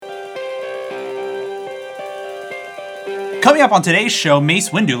Coming up on today's show, Mace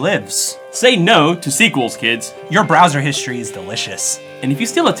Windu lives. Say no to sequels, kids. Your browser history is delicious. And if you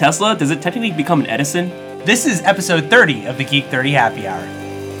steal a Tesla, does it technically become an Edison? This is episode 30 of the Geek 30 Happy Hour.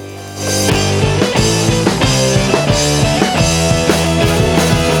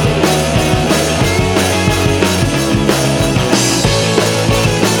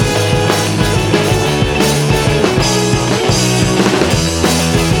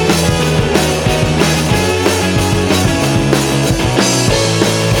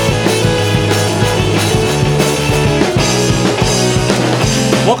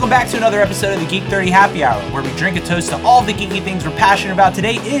 Welcome back to another episode of the Geek 30 Happy Hour, where we drink a toast to all the geeky things we're passionate about.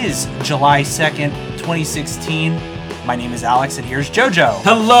 Today is July 2nd, 2016. My name is Alex, and here's JoJo.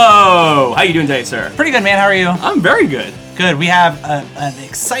 Hello! How you doing today, sir? Pretty good, man. How are you? I'm very good. Good. We have an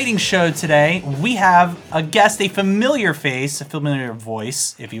exciting show today. We have a guest, a familiar face, a familiar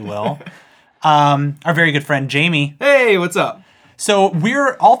voice, if you will. Our very good friend, Jamie. Hey, what's up? So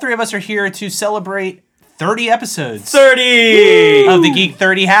all three of us are here to celebrate 30 episodes. 30! Of the Geek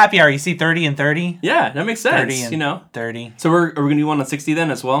 30 Happy Hour. You see 30 and 30? Yeah, that makes sense, 30 and you know. 30. So are we going to do one on 60 then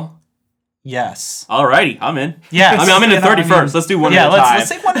as well? Yes. Alrighty, I'm in. Yes. I'm in the 31st. Let's do one at a time. Yeah, let's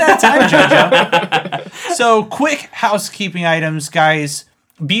take one at a time, JoJo. So, quick housekeeping items, guys.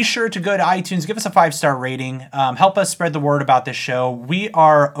 Be sure to go to iTunes, give us a 5-star rating. Help us spread the word about this show. We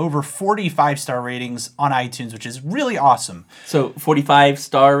are over 40 5-star ratings on iTunes, which is really awesome. So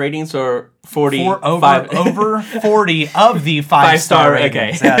 45-star ratings or 40? Over 40 of the 5-star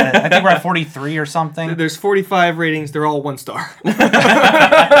ratings. Okay. I think we're at 43 or something. There's 45 ratings. They're all 1 star. No, please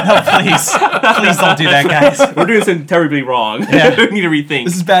don't do that, guys. We're doing something terribly wrong. Yeah. We need to rethink.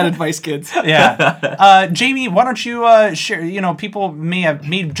 This is bad advice, kids. Yeah. Jamie, why don't you share, people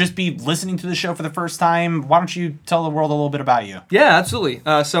may just be listening to the show for the first time. Why don't you tell the world a little bit about you? Yeah, absolutely.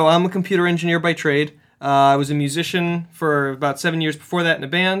 So I'm a computer engineer by trade. I was a musician for about 7 years before that in a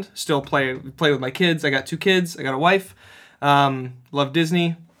band. Still play with my kids. I got 2 kids. I got a wife. Love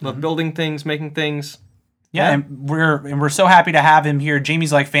Disney. Love building things, making things. Yeah, and we're so happy to have him here.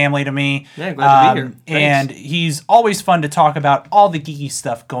 Jamie's like family to me. Yeah, glad to be here. And he's always fun to talk about all the geeky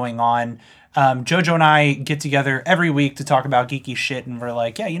stuff going on. JoJo and I get together every week to talk about geeky shit, and we're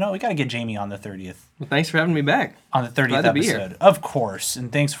like, we got to get Jamie on the 30th. Well, thanks for having me back. On the 30th Glad to be here. episode, of course.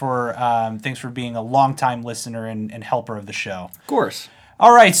 And thanks for being a longtime listener and helper of the show. Of course.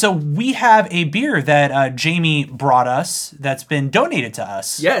 All right, so we have a beer that Jamie brought us that's been donated to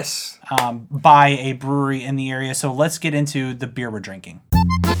us. Yes. By a brewery in the area. So let's get into the beer we're drinking.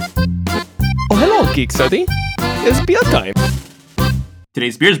 Oh, hello, Geek 30. It's beer time.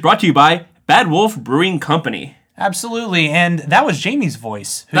 Today's beer is brought to you by Bad Wolf Brewing Company. Absolutely, and that was Jamie's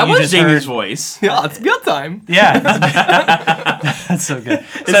voice. That was Jamie's voice. Yeah, it's beer time. Yeah. That's so good.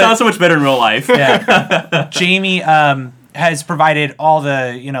 It sounds so much better in real life. Yeah. Jamie has provided all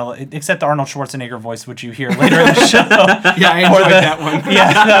the, except the Arnold Schwarzenegger voice, which you hear later in the show. Yeah, I enjoyed that one.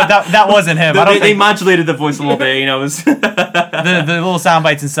 Yeah, no, that wasn't him. They modulated the voice a little bit, It was the little sound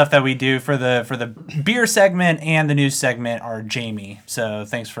bites and stuff that we do for the beer segment and the news segment are Jamie. So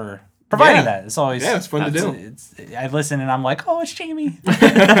thanks for providing that. It's always it's fun to do. I listen and I'm like, oh, it's Jamie.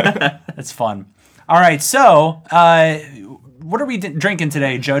 It's fun. All right, so what are we drinking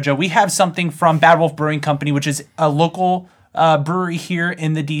today, JoJo? We have something from Bad Wolf Brewing Company, which is a local brewery here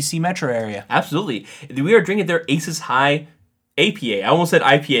in the DC metro area. Absolutely. We are drinking their Aces High APA. I almost said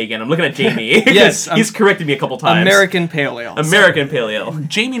IPA again. I'm looking at Jamie. Yes. He's corrected me a couple times. American Pale Ale. American Pale Ale.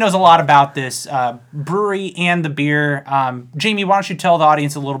 Jamie knows a lot about this brewery and the beer. Jamie, why don't you tell the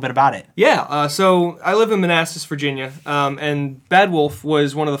audience a little bit about it? Yeah, so I live in Manassas, Virginia, and Bad Wolf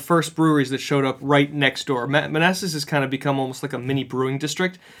was one of the first breweries that showed up right next door. Manassas has kind of become almost like a mini brewing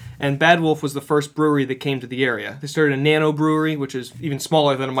district, and Bad Wolf was the first brewery that came to the area. They started a nano brewery, which is even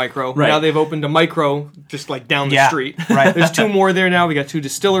smaller than a micro. Right. Now they've opened a micro just like down the street. Right. There's 2 more there now. We got 2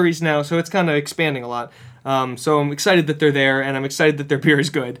 distilleries now, so it's kind of expanding a lot. So I'm excited that they're there, and I'm excited that their beer is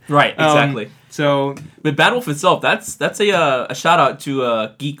good. Right, exactly. But Bad Wolf itself, that's a shout out to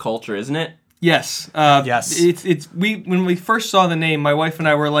geek culture, isn't it? Yes. Yes. When we first saw the name, my wife and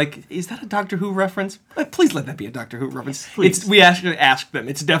I were like, "Is that a Doctor Who reference? Please let that be a Doctor Who reference." Please. We actually asked them.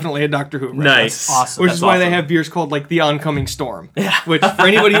 It's definitely a Doctor Who reference. Nice. Awesome. Which That's is why they awesome. have beers called like the Oncoming Storm. Yeah. Which for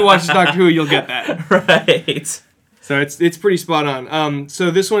anybody who watches Doctor Who, you'll get that. Right. So it's pretty spot on.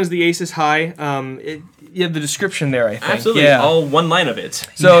 So this one is the Aces High. You have the description there, I think. Absolutely. Yeah. All one line of it.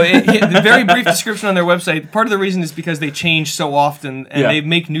 So the very brief description on their website, part of the reason is because they change so often and they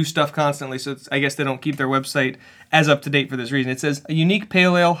make new stuff constantly, so I guess they don't keep their website as up to date for this reason. It says, a unique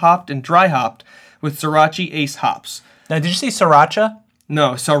pale ale hopped and dry hopped with Sriracha Ace hops. Now, did you say sriracha?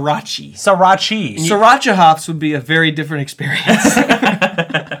 No, Sriracha. Sriracha. Sriracha hops would be a very different experience.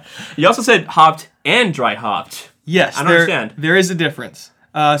 You also said hopped and dry hopped. Yes, I don't understand. There is a difference.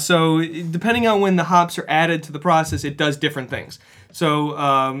 So depending on when the hops are added to the process, it does different things. So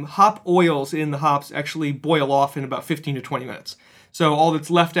hop oils in the hops actually boil off in about 15 to 20 minutes. So all that's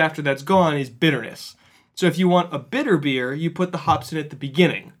left after that's gone is bitterness. So if you want a bitter beer, you put the hops in at the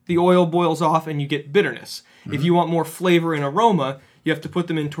beginning. The oil boils off and you get bitterness. Mm-hmm. If you want more flavor and aroma, you have to put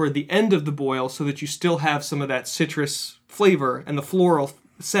them in toward the end of the boil so that you still have some of that citrus flavor and the floral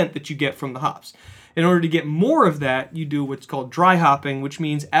scent that you get from the hops. In order to get more of that, you do what's called dry hopping, which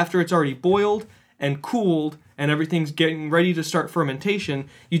means after it's already boiled and cooled and everything's getting ready to start fermentation,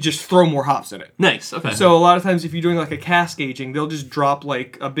 you just throw more hops in it. Nice, okay. So a lot of times if you're doing like a cask aging, they'll just drop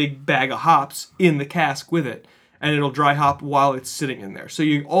like a big bag of hops in the cask with it, and it'll dry hop while it's sitting in there. So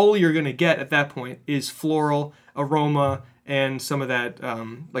all you're going to get at that point is floral, aroma, and some of that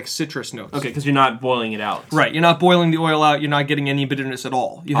like citrus notes. Okay, because you're not boiling it out. Right, you're not boiling the oil out, you're not getting any bitterness at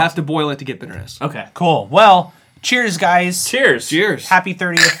all. You have to boil it to get bitterness. Okay. Cool. Well, cheers, guys. Cheers. Cheers. Happy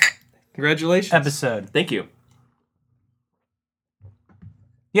 30th Congratulations. episode. Thank you.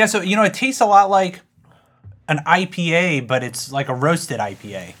 Yeah, so, it tastes a lot like an IPA, but it's like a roasted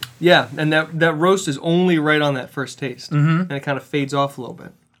IPA. Yeah, and that roast is only right on that first taste. Mm-hmm. And it kind of fades off a little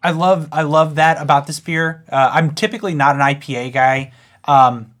bit. I love that about this beer. I'm typically not an IPA guy.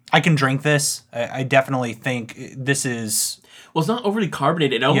 I can drink this. I definitely think this is... Well, it's not overly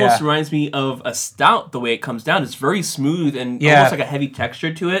carbonated. It almost reminds me of a stout the way it comes down. It's very smooth and almost like a heavy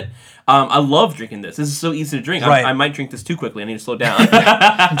texture to it. I love drinking this. This is so easy to drink. Right. I might drink this too quickly. I need to slow down.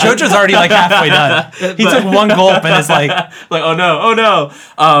 JoJo's already like halfway done. He took one gulp and it's like... oh no.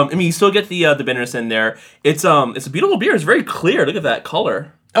 I mean, you still get the bitterness in there. It's a beautiful beer. It's very clear. Look at that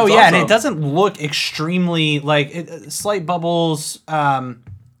color. Oh, It's yeah, awesome. and it doesn't look extremely, slight bubbles, but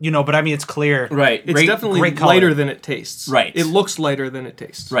I mean, it's clear. Right. It's definitely great color. lighter than it tastes. Right. It looks lighter than it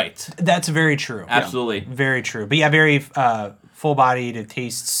tastes. Right. That's very true. Absolutely. Very true. But yeah, very full-bodied. It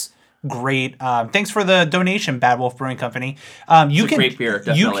tastes great. Thanks for the donation, Bad Wolf Brewing Company. It's a great beer,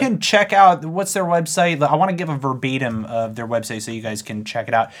 definitely. You can check out, what's their website? I want to give a verbatim of their website so you guys can check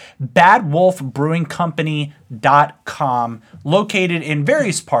it out. badwolfbrewingcompany.com, located in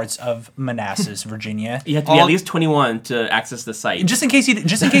various parts of Manassas, Virginia. You have to be at least 21 to access the site. Just in case you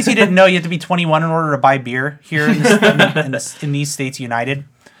didn't know, you have to be 21 in order to buy beer here in these states united.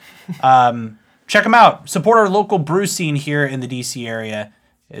 Check them out. Support our local brew scene here in the DC area.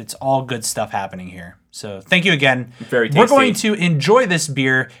 It's all good stuff happening here. So thank you again. Very tasty. We're going to enjoy this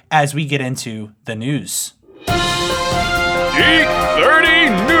beer as we get into the news. Geek 30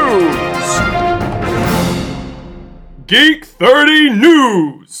 News! Geek 30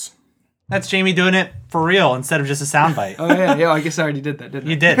 News! That's Jamie doing it for real instead of just a soundbite. Oh, yeah, I guess I already did that, didn't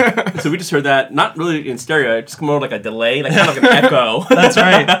I? You did. So we just heard that, not really in stereo, it just more like a delay, like kind of like an echo. That's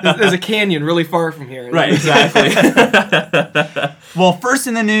right. There's a canyon really far from here. Right, exactly. Well, first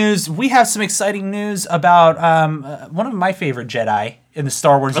in the news, we have some exciting news about one of my favorite Jedi in the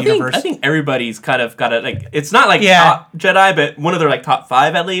Star Wars universe. I think everybody's kind of got a, it's not like Yeah. top Jedi, but one of their like top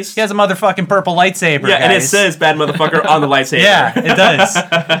 5 at least. He has a motherfucking purple lightsaber, Yeah, and it guys. says bad motherfucker on the lightsaber. Yeah, it does.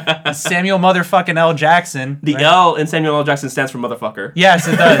 Samuel motherfucking L. Jackson. The right? L in Samuel L. Jackson stands for motherfucker. Yes,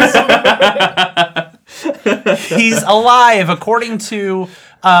 it does. He's alive, according to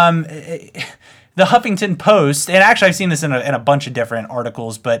the Huffington Post. And actually, I've seen this in a bunch of different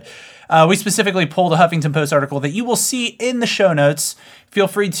articles, but we specifically pulled a Huffington Post article that you will see in the show notes. Feel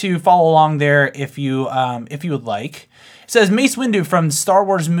free to follow along there if you would like. It says Mace Windu from the Star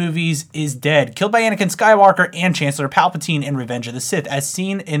Wars movies is dead, killed by Anakin Skywalker and Chancellor Palpatine in Revenge of the Sith, as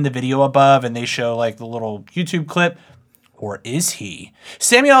seen in the video above. And they show like the little YouTube clip. Or is he?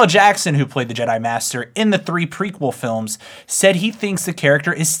 Samuel L. Jackson, who played the Jedi Master in the 3 prequel films, said he thinks the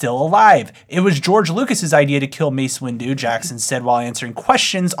character is still alive. It was George Lucas's idea to kill Mace Windu, Jackson said while answering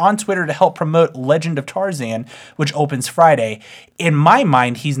questions on Twitter to help promote Legend of Tarzan, which opens Friday. In my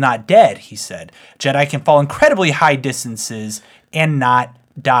mind, he's not dead, he said. Jedi can fall incredibly high distances and not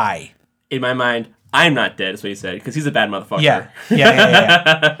die. In my mind, I'm not dead, is what he said, because he's a bad motherfucker.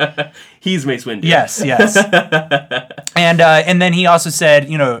 Yeah. He's Mace Windu. Yes. And then he also said,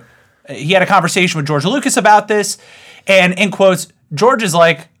 he had a conversation with George Lucas about this, and in quotes, George is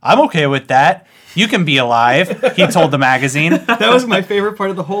like, I'm okay with that. You can be alive, he told the magazine. That was my favorite part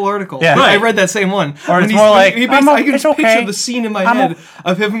of the whole article. Yeah. I read that same one. Or When it's he's- more like, he basically, I can it's just okay. picture the scene in my I'm head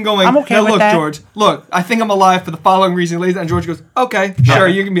of him going, I'm okay now with look, that." George, look, I think I'm alive for the following reason. And George goes, okay, sure,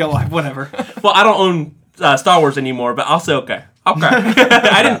 you can be alive, whatever. Well, I don't own Star Wars anymore, but also, okay.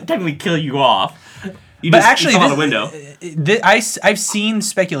 I didn't technically kill you off. You but just actually, fall out a window. I've seen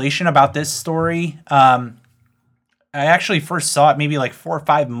speculation about this story. I actually first saw it maybe like 4 or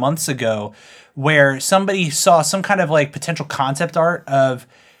 5 months ago, where somebody saw some kind of like potential concept art of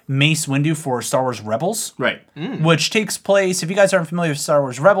Mace Windu for Star Wars Rebels. Right. Which takes place, if you guys aren't familiar with Star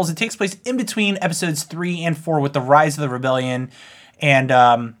Wars Rebels, it takes place in between episodes 3 and 4 with the Rise of the Rebellion. And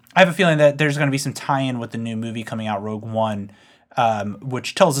I have a feeling that there's going to be some tie-in with the new movie coming out, Rogue One,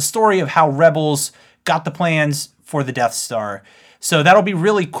 which tells the story of how Rebels got the plans for the Death Star. So that'll be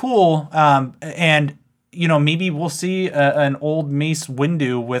really cool. And maybe we'll see an old Mace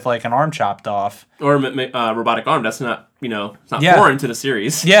Windu with like an arm chopped off. Or a robotic arm. That's not, it's not foreign to the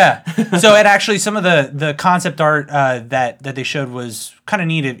series. Yeah. So it actually, some of the concept art that they showed was kind of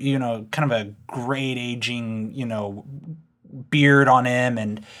neat. Kind of a great aging, beard on him,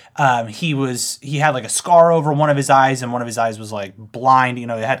 and he had like a scar over one of his eyes, and one of his eyes was like blind. It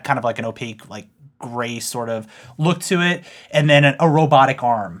had kind of like an opaque, like gray sort of look to it, and then a robotic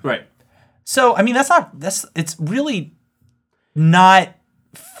arm. Right. So, I mean, it's really not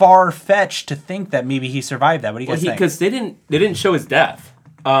far-fetched to think that maybe he survived that. What do you guys think? Because they didn't show his death.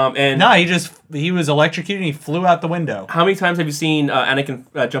 And no, he was electrocuted and he flew out the window. How many times have you seen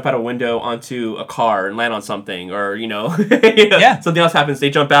Anakin jump out a window onto a car and land on something, or something else happens? They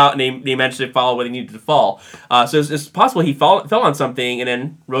jump out and they manage to fall where they needed to fall. So it's possible he fell on something and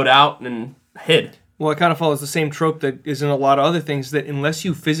then rode out and hid. Well, it kind of follows the same trope that is in a lot of other things, that unless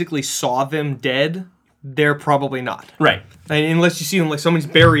you physically saw them dead, they're probably not. Right. And unless you see them like someone's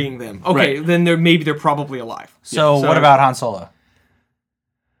burying them. Okay, right. Then they're probably alive. So what about Han Solo?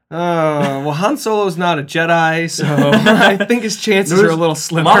 Well, Han Solo's not a Jedi, so I think his chances are a little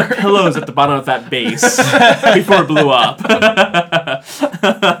slimmer. A lot of pillows at the bottom of that base before it blew up.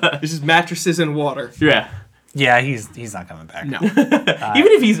 There's just mattresses and water. Yeah. Yeah, he's not coming back. No.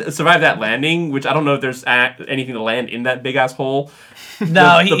 Even if he's survived that landing, which I don't know if there's anything to land in that big ass hole.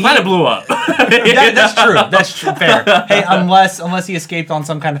 No, the planet blew up. That's true. That's true. Fair. Hey, unless he escaped on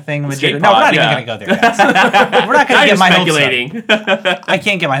some kind of thing. No, we're not even going to go there, guys. We're not going to get my hopes up. I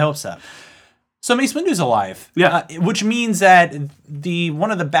can't get my hopes up. So Mace Windu's alive. Yeah. Which means that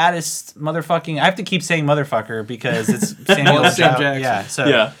one of the baddest motherfucking... I have to keep saying motherfucker because it's Samuel Jackson. Yeah. So.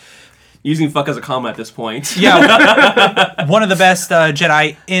 Yeah. Using fuck as a comma at this point. Yeah. One of the best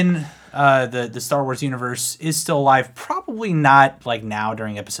Jedi in the Star Wars universe is still alive. Probably not like now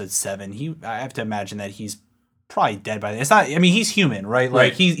during episode 7. I have to imagine that he's probably dead by then. It's not. I mean, he's human, right?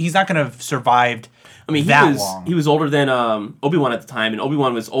 Like he's not going to have survived. I mean, long. He was older than Obi-Wan at the time, and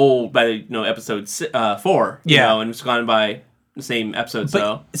Obi-Wan was old by episode 4. And was gone by the same episode.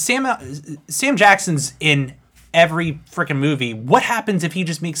 But Sam Jackson's in every freaking movie. What happens if he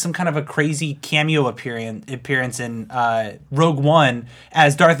just makes some kind of a crazy cameo appearance in Rogue One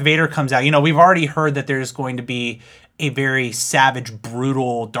as Darth Vader comes out? We've already heard that there's going to be a very savage,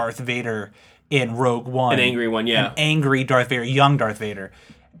 brutal Darth Vader in Rogue One. An angry one, yeah. An angry Darth Vader, young Darth Vader.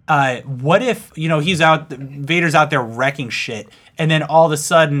 What if, Vader's out there wrecking shit, and then all of a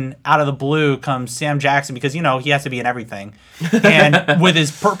sudden, out of the blue comes Sam Jackson, because, he has to be in everything, and with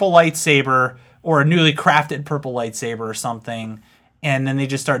his purple lightsaber, or a newly crafted purple lightsaber or something, and then they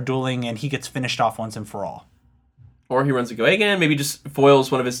just start dueling, and he gets finished off once and for all. Or he runs away again, maybe just foils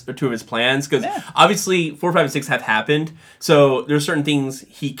one of his or two of his plans, because obviously 4, 5, and 6 have happened, so there's certain things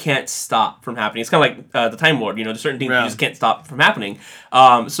he can't stop from happening. It's kind of like the Time Lord, there's certain things you just can't stop from happening.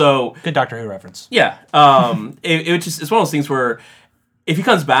 So good Doctor Who reference. Yeah, it's one of those things where if he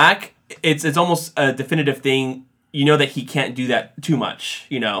comes back, it's almost a definitive thing. That he can't do that too much,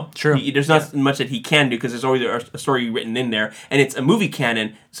 True. There's not much that he can do because there's always a story written in there, and it's a movie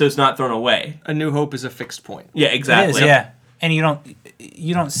canon, so it's not thrown away. A New Hope is a fixed point. Yeah, exactly. It is, yeah. And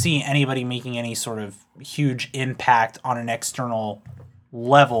you don't see anybody making any sort of huge impact on an external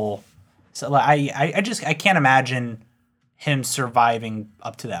level. So I can't imagine him surviving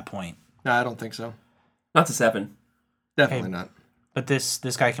up to that point. No, I don't think so. Not to 7. Definitely not. But this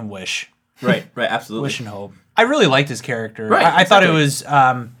guy can wish. Right, absolutely. Wish and hope. I really liked his character. Right, I thought it was...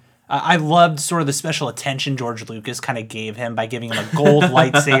 I loved sort of the special attention George Lucas kind of gave him by giving him a gold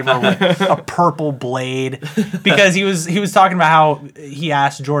lightsaber with a purple blade, because he was talking about how he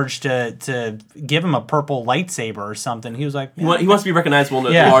asked George to give him a purple lightsaber or something. He was like, he wants to be recognizable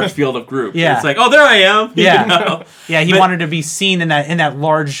in a large field of group. Yeah, it's like, oh, there I am. Yeah, He wanted to be seen in that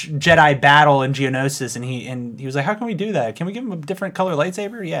large Jedi battle in Geonosis, and he was like, how can we do that? Can we give him a different color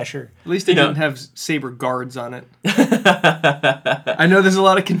lightsaber? Yeah, sure. At least they didn't have saber guards on it. I know there's a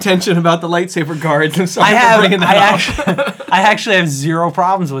lot of contention about the lightsaber guards, and so I actually have zero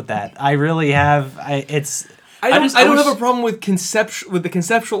problems with that. I really have. I don't have a problem with the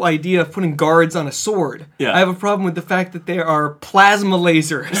conceptual idea of putting guards on a sword. Yeah. I have a problem with the fact that there are plasma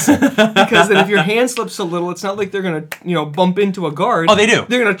lasers. Because then if your hand slips a little, it's not like they're gonna bump into a guard. Oh, they do.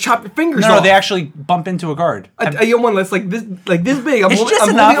 They're gonna chop your fingers No, off. they actually bump into a guard. I get one that's like this big. I'm It's holding just out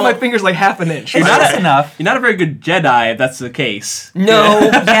enough. my fingers like half an inch. It's just enough. You're not a very good Jedi if that's the case. No.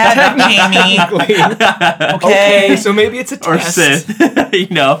 Yeah, Jamie. Okay, so maybe it's a Or test. Sith,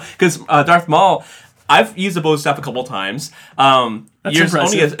 because Darth Maul, I've used the bow staff a couple times. There's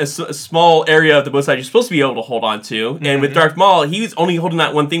only a small area of the bow staff you're supposed to be able to hold on to, and with Darth Maul, he's only holding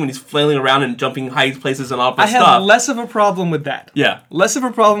that one thing when he's flailing around and jumping high places and all that stuff. I have less of a problem with that. Yeah. Less of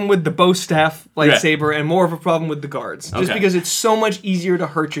a problem with the bow staff lightsaber and more of a problem with the guards. Just because it's so much easier to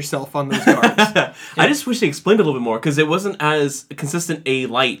hurt yourself on those guards. I just wish they explained it a little bit more, because it wasn't as consistent a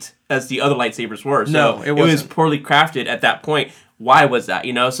light as the other lightsabers were. So No, it wasn't. It was poorly crafted at that point. Why was that?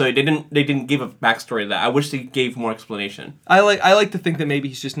 So they didn't give a backstory to that. I wish they gave more explanation. I like to think that maybe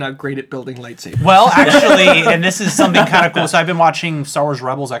he's just not great at building lightsabers. Well, actually, and this is something kind of cool. So I've been watching Star Wars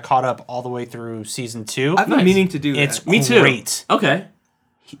Rebels. I caught up all the way through season 2. I've been meaning to do that. It's Me too. great. Okay.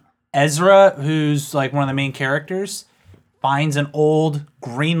 Ezra, who's like one of the main characters, finds an old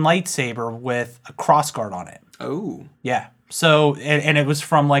green lightsaber with a crossguard on it. Oh. Yeah. So, and it was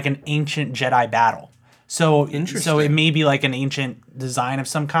from like an ancient Jedi battle. So it may be like an ancient design of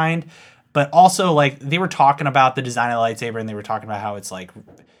some kind, but also like they were talking about the design of the lightsaber, and they were talking about how it's like,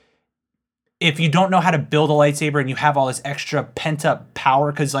 if you don't know how to build a lightsaber and you have all this extra pent up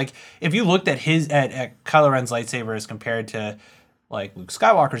power, because like if you looked at at Kylo Ren's lightsaber as compared to like Luke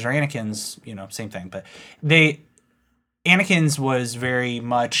Skywalker's or Anakin's, same thing, but Anakin's was very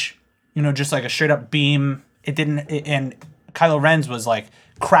much, just like a straight up beam. And Kylo Ren's was like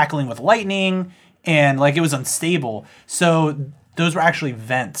crackling with lightning. And like it was unstable, so those were actually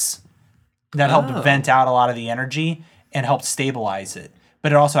vents that helped vent out a lot of the energy and helped stabilize it.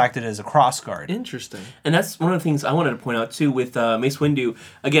 But it also acted as a crossguard. Interesting. And that's one of the things I wanted to point out too with Mace Windu.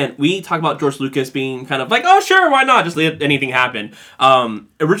 Again, we talk about George Lucas being kind of like, oh sure, why not? Just let anything happen.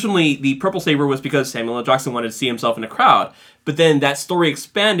 Originally, the purple saber was because Samuel L. Jackson wanted to see himself in a crowd. But then that story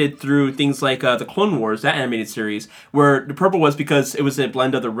expanded through things like the Clone Wars, that animated series, where the purple was because it was a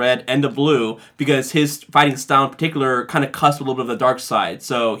blend of the red and the blue, because his fighting style in particular kind of cussed a little bit of the dark side.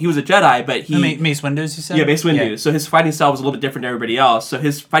 So he was a Jedi, but he... Mace Windu, you said? Yeah, Mace Windu. Yeah. So his fighting style was a little bit different than everybody else. So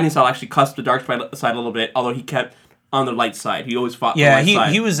his fighting style actually cussed the dark side a little bit, although he kept on the light side. He always fought on the light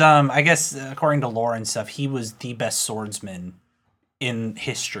side. He was, I guess, according to lore and stuff, he was the best swordsman in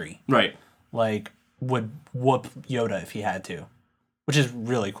history. Right. Like, would whoop Yoda if he had to. Which is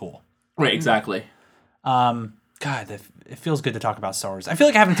really cool. Right, exactly. God, it feels good to talk about Star Wars. I feel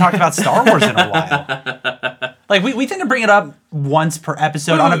like I haven't talked about Star Wars in a while. Like, we tend to bring it up once per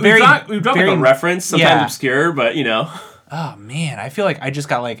episode on a very... We've dropped like a reference, sometimes obscure, but, Oh, man, I feel like I just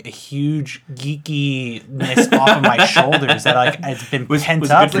got, like, a huge geekiness off of my shoulders that, like, it's been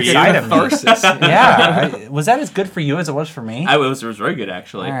pent up inside of me. Yeah. Was that as good for you as it was for me? It was very good,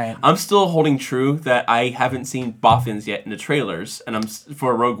 actually. All right. I'm still holding true that I haven't seen Bothans yet in the trailers, and I'm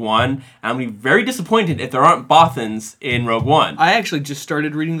for Rogue One, and I'm going to be very disappointed if there aren't Bothans in Rogue One. I actually just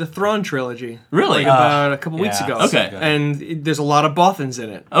started reading the Thrawn trilogy. Really? Like about a couple weeks ago. Okay. And there's a lot of Bothans in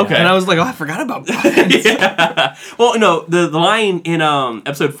it. Okay. And I was like, oh, I forgot about Bothans. Yeah. Well, no, the line in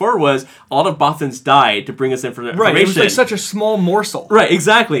episode 4 was a lot of Bothans died to bring us information. Right, it was like such a small morsel. Right,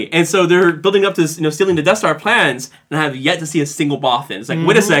 exactly. And so they're building up this, stealing the Death Star plans, and I have yet to see a single Bothan. It's like,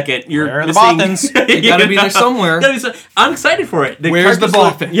 wait a second, you're Where are the missing... Bothans? They gotta be there somewhere. I'm excited for it. Where's the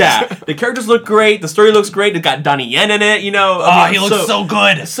Bothans? Yeah, the characters look great, the story looks great, they've got Donnie Yen in it, he looks so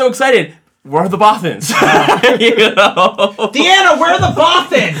good. So excited. Where are the Bothans? Deanna, where are the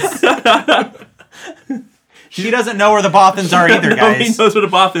Bothans? She doesn't know where the Bothans are either, guys. Nobody knows where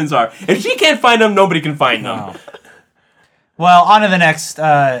the Bothans are. If she can't find them, nobody can find them. No. Well, on to the next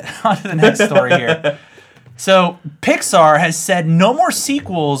story here. So, Pixar has said no more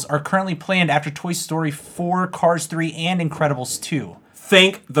sequels are currently planned after Toy Story 4, Cars 3, and Incredibles 2.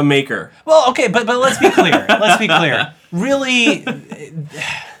 Thank the maker. Well, okay, but let's be clear. Really,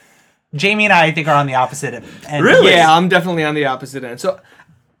 Jamie and I think are on the opposite end. Really? Yeah, I'm definitely on the opposite end. So,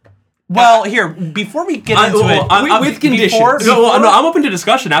 well, here, before we get into it... with conditions. I'm open to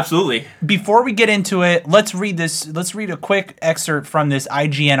discussion, absolutely. Before we get into it, let's read this. Let's read a quick excerpt from this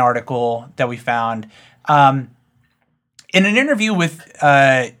IGN article that we found. In an interview with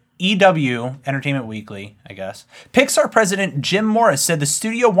EW, Entertainment Weekly, I guess, Pixar president Jim Morris said the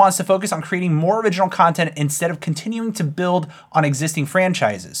studio wants to focus on creating more original content instead of continuing to build on existing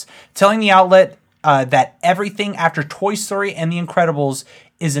franchises, telling the outlet that everything after Toy Story and The Incredibles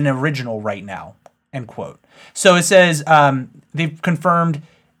is an original right now. end quote. So it says they've confirmed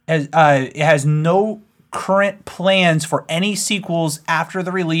it has no current plans for any sequels after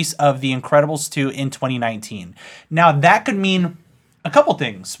the release of The Incredibles 2 in 2019. Now, that could mean a couple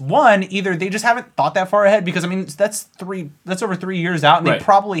things. One, either they just haven't thought that far ahead, because, I mean, that's over 3 years out, and they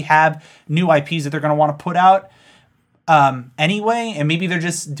probably have new IPs that they're going to want to put out anyway, and maybe they're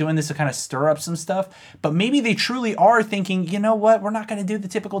just doing this to kind of stir up some stuff. But maybe they truly are thinking, you know what, we're not going to do the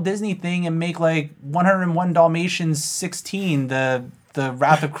typical Disney thing and make, like, 101 Dalmatians 16, the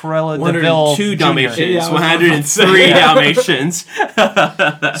Wrath of Cruella de Vil 102 Dalmatians, 103 Dalmatians.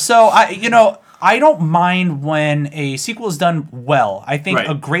 So, I don't mind when a sequel is done well. I think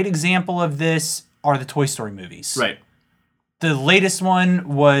a great example of this are the Toy Story movies. Right. The latest one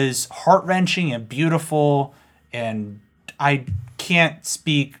was heart-wrenching and beautiful, and I can't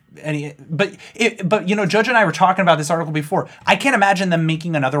speak any... But Judge and I were talking about this article before. I can't imagine them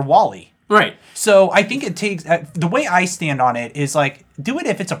making another WALL-E. Right. So I think it takes... the way I stand on it is, like, do it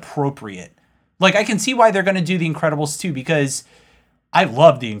if it's appropriate. Like, I can see why they're going to do The Incredibles 2, because I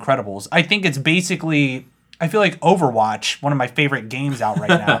love The Incredibles. I think it's basically... I feel like Overwatch, one of my favorite games out right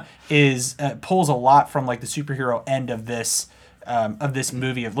now, pulls a lot from, like, the superhero end of this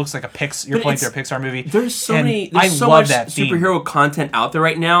movie. It looks like you're playing through a Pixar movie. There's so much superhero content out there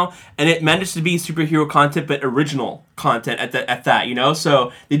right now, and it managed to be superhero content, but original content at that.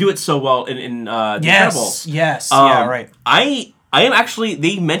 So they do it so well in The Incredibles. Yes, yeah, right. I am actually.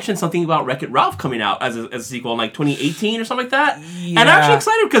 They mentioned something about Wreck-It Ralph coming out as a sequel in like 2018 or something like that. Yeah. And I'm actually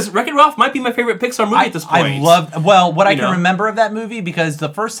excited because Wreck-It Ralph might be my favorite Pixar movie at this point. I can remember of that movie, because the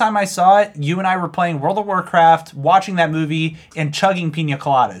first time I saw it, you and I were playing World of Warcraft, watching that movie, and chugging pina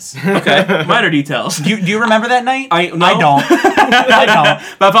coladas. Okay, minor details. Do you remember that night? I don't. I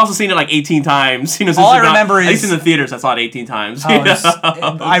don't. But I've also seen it like 18 times. Since all I remember at least is in the theaters, I saw it 18 times.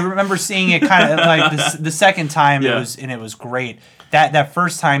 I remember seeing it kind of like the second time. It was great. That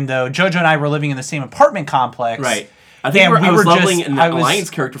first time, though, JoJo and I were living in the same apartment complex. Right. I think I was leveling an Alliance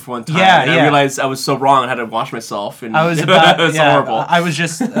character for one time, and I realized I was so wrong and had to wash myself. And it was horrible. I was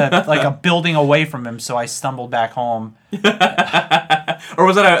just like a building away from him, so I stumbled back home. Or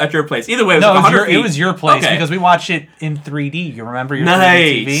was that at your place? Either way, it was your place, because we watched it in 3D. You remember your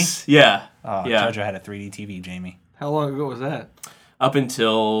 3D TV? Yeah. Oh, yeah. JoJo had a 3D TV, Jamie. How long ago was that? Up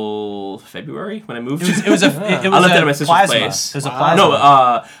until February when I moved. I left it at my sister's place. It was a plasma. No,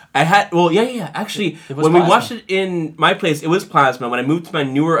 I had. Well, yeah. Actually, when we watched it in my place, it was plasma. When I moved to my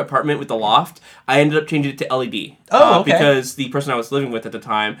newer apartment with the loft, I ended up changing it to LED. Oh, okay. Because the person I was living with at the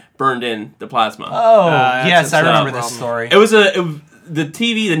time burned in the plasma. Oh, yes, I remember this story. It was the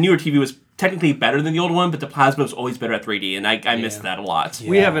TV. The newer TV was technically better than the old one, but the plasma was always better at 3D, and I missed that a lot. Yeah.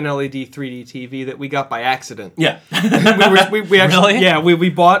 We have an LED 3D TV that we got by accident. Yeah. we actually, really? Yeah, we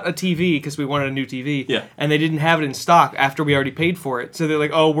bought a TV because we wanted a new TV. Yeah. And they didn't have it in stock after we already paid for it. So they're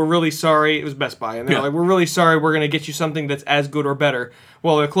like, oh, we're really sorry. It was Best Buy. And they're like, we're really sorry. We're going to get you something that's as good or better.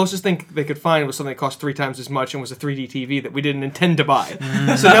 Well, the closest thing they could find was something that cost 3 times as much and was a 3D TV that we didn't intend to buy.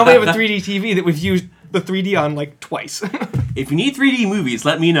 So now we have a 3D TV that we've used the 3D on like twice. If you need 3D movies,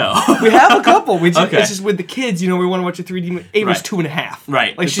 let me know. We have a couple. It's just with the kids, we want to watch a 3D movie. Ava's 2.5.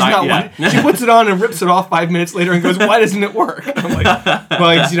 Right. Like, she's not she puts it on and rips it off 5 minutes later and goes, why doesn't it work? I'm like,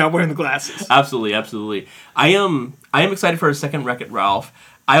 well, because you're not wearing the glasses. Absolutely. I am excited for a second Wreck-It Ralph.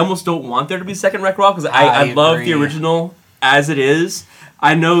 I almost don't want there to be a second Wreck-It Ralph, because I love the original as it is.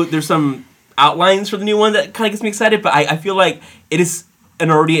 I know there's some outlines for the new one that kind of gets me excited, but I feel like it is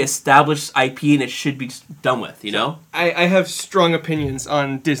an already established IP and it should be just done with, I have strong opinions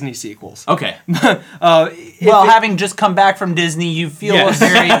on Disney sequels. Okay. Having just come back from Disney, you feel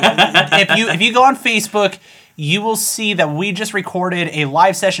very... If you go on Facebook, you will see that we just recorded a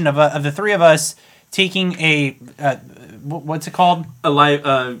live session of the three of us taking a... what's it called? A live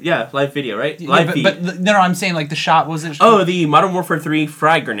video, right? Live feed. But no, I'm saying like the shot was it? Oh, the Modern Warfare 3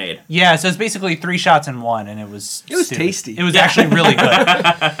 frag grenade. Yeah, so it's basically 3 shots in one, and it was tasty. It was actually really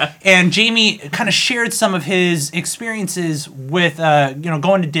good. And Jamie kind of shared some of his experiences with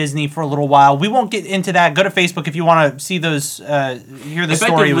going to Disney for a little while. We won't get into that. Go to Facebook if you want to see those. Hear the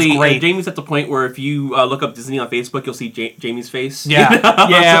story. It was great. Jamie's at the point where if you look up Disney on Facebook, you'll see Jamie's face. Yeah,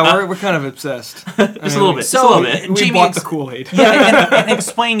 yeah, we're kind of obsessed. Just a little bit. So Jamie bought the Kool-Aid. Yeah, and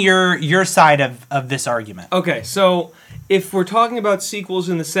explain your side of this argument. Okay, so if we're talking about sequels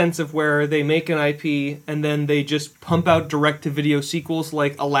in the sense of where they make an IP and then they just pump out direct-to-video sequels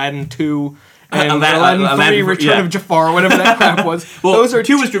like Aladdin 2 and Aladdin 3, Return of Jafar, whatever that crap was. Well, those are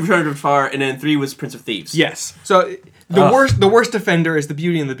 2 was Return of Jafar, and then 3 was Prince of Thieves. Yes. So the worst offender is the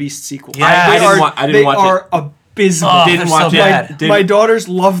Beauty and the Beast sequel. Yeah, I didn't watch it. They are abysmal. Oh, Didn't they're watch so it. bad. My daughters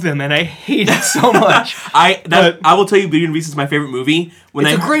love them, and I hate it so much. I will tell you, Beauty and the Beast is my favorite movie.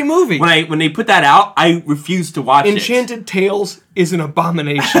 It's a great movie. When they put that out, I refused to watch it. Enchanted Tales is an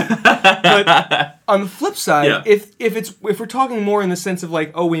abomination. But on the flip side, if we're talking more in the sense of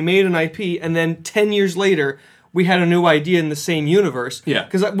like, oh, we made an IP, and then 10 years later we had a new idea in the same universe. Yeah.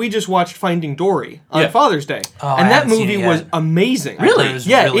 Because we just watched Finding Dory on Father's Day. Oh, and I that haven't seen movie it was yet. amazing. Really?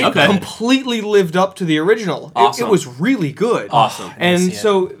 It completely lived up to the original. Awesome. It was really good. Awesome. And see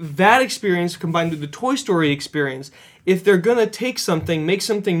so that experience combined with the Toy Story experience, if they're going to take something, make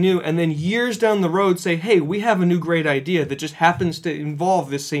something new, and then years down the road say, hey, we have a new great idea that just happens to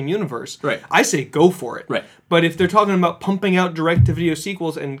involve this same universe, Right. I say go for it. Right. But if they're talking about pumping out direct-to-video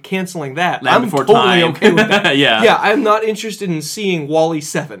sequels and canceling that, Land I'm Before totally Time. okay with that. Yeah. Yeah, I'm not interested in seeing WALL-E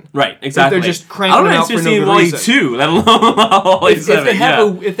 7. Right, exactly. If they're just cranking I'm it not out for interested no in good WALL-E reason. 2, let alone WALL-E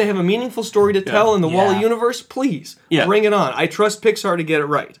 7. If they have a meaningful story to tell in the WALL-E universe, please bring it on. I trust Pixar to get it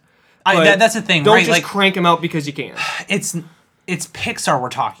right. That's the thing, Don't right? just Like, crank them out because you can. it's Pixar we're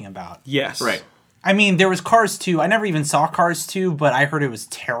talking about. Yes. Right. I mean, there was Cars 2. I never even saw Cars 2, but I heard it was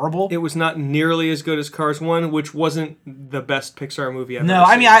terrible. It was not nearly as good as Cars 1, which wasn't the best Pixar movie I've No, ever I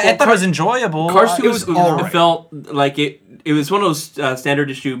seen. mean, I thought it was enjoyable. Cars 2 It was alright. felt like it was one of those standard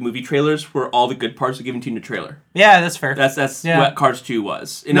issue movie trailers where all the good parts are given to you in the trailer. Yeah, that's fair. That's Yeah. what Cars 2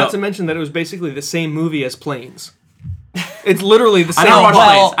 was. You Not know, to mention that it was basically the same movie as Planes. It's literally the I same never watched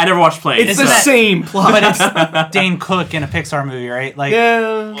plot. Planes. I never watched Planes. It's Isn't the that- same plot. But it's Dane Cook in a Pixar movie, right? Like,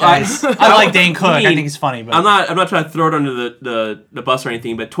 yeah. guys, I like Dane Cook. I think he's funny, but I'm not trying to throw it under the bus or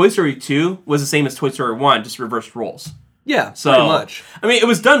anything, but Toy Story 2 was the same as Toy Story 1, just reversed roles. Yeah, So pretty much. I mean, it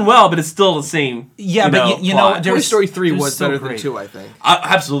was done well, but it's still the same. yeah, but you know, plot. there Toy was- Story 3 there's was so better than great. 2, I think.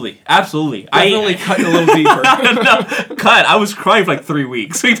 Absolutely. Definitely cut a little deeper. No, cut. I was crying for like 3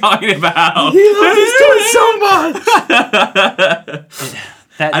 weeks. What are you talking about? He loves his toy so much!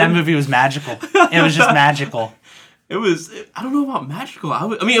 That movie was magical. It was just magical. It was. I don't know about magical. I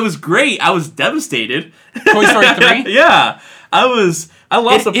mean, it was great. I was devastated. Toy Story 3? Yeah, I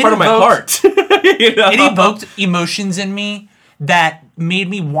lost a It part of my evoked- heart. You know? It evoked emotions in me that made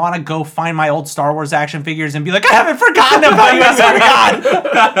me want to go find my old Star Wars action figures and be like, I haven't forgotten about you, I swear to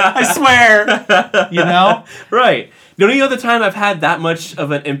God. I swear. You know? Right. The only other time I've had that much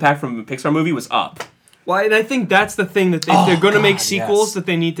of an impact from a Pixar movie was Up. Well, and I think that's the thing that they're going to make sequels that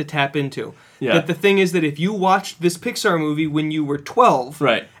they need to tap into. Yeah. That the thing is that if you watched this Pixar movie when you were 12,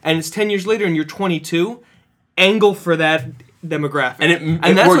 Right. and it's 10 years later and you're 22, angle for that demographic. And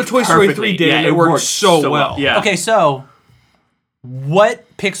that's what worked Toy Story perfectly. 3 did, Yeah, and it worked so well. Yeah. Okay, so what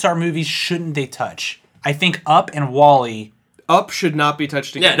Pixar movies shouldn't they touch? I think Up and WALL-E. Up should not be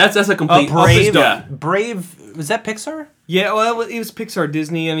touched again. Yeah, that's a complete Brave. Yeah. Brave. Was that Pixar? Yeah, well, it was Pixar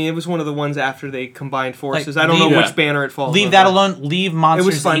Disney. I mean, it was one of the ones after they combined forces. Like, I don't know leave- which banner it falls Leave under. that alone. Leave It Monsters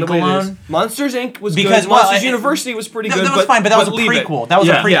was fine Inc. the way it is. alone. Monsters Inc. was Because, good. well, Monsters it- University was pretty good. That was fine, but that was a leave it. prequel. That was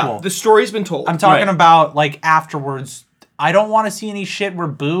Yeah. a Yeah, prequel. the story's been told. I'm talking Right. about like afterwards. I don't want to see any shit where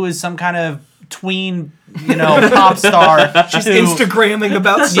Boo is some kind of tween, pop star. She's who- Instagramming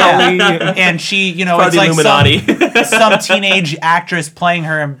about Sully. Yeah, and she, it's Part of the like Illuminati. some teenage actress playing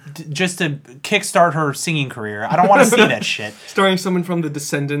her just to kickstart her singing career. I don't want to see that shit. Starring someone from The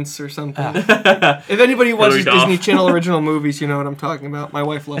Descendants or something. If anybody watches Hillary Duff. Disney Channel original movies, you know what I'm talking about. My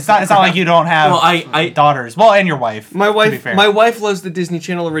wife loves It's not like you don't have Well, I daughters. Well, and your wife. My to be wife, fair. my wife loves the Disney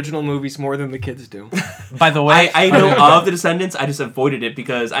Channel original movies more than the kids do. By the way, I know of The Descendants. I just avoided it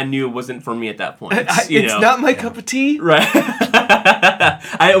because I knew it wasn't for me at that point. It's not my cup of tea. Right.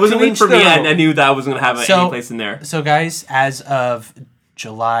 It wasn't To meant each for me. their I own. knew that I wasn't going to have any place in there. So, guys, as of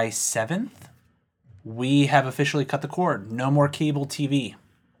July 7th, we have officially cut the cord. No more cable TV.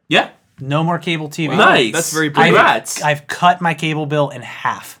 Yeah. No more cable TV. Nice. That's very I've, Congrats. I've cut my cable bill in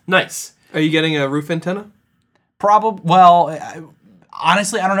half. Nice. Are you getting a roof antenna? Probably. Well,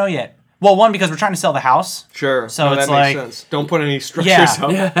 honestly, I don't know yet. Well, one, because we're trying to sell the house. Sure. So No, it's that like- makes sense. Don't put any structures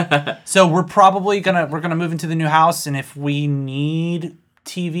Yeah. up. So we're probably gonna move into the new house, and if we need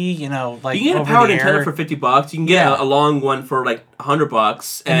TV, like You can get a over powered the antenna air, for $50. You can get Yeah. a long one for like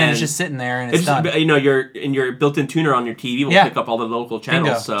 $100, and then it's just sitting there, and it's done. your built-in tuner on your TV will Yeah. pick up all the local Bingo.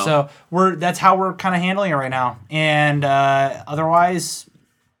 channels. So that's how we're kind of handling it right now. And otherwise,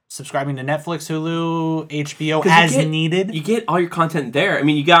 subscribing to Netflix, Hulu, HBO 'Cause as you get- needed. you get all your content there. I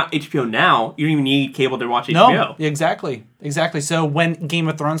mean, you got HBO now. You don't even need cable to watch No, HBO. exactly. So when Game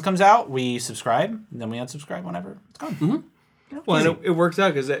of Thrones comes out, we subscribe, and then we unsubscribe whenever it's gone. Well, and it works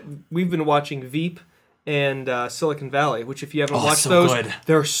out because we've been watching Veep and Silicon Valley, which if you haven't watched so those, good.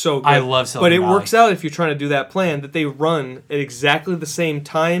 they're so good. I love Silicon But it Valley. works out if you're trying to do that plan that they run at exactly the same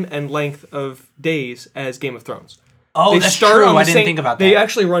time and length of days as Game of Thrones. Oh, They that's start true. on the I didn't same- think about that. They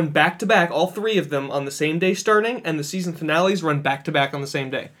actually run back to back, all three of them on the same day starting, and the season finales run back to back on the same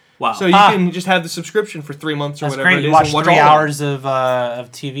day. Wow. So you can just have the subscription for 3 months or That's whatever great. it You is watch and watch 3 all of them. hours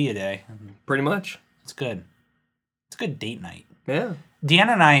of TV a day. Pretty much. It's good. It's a good date night. Yeah.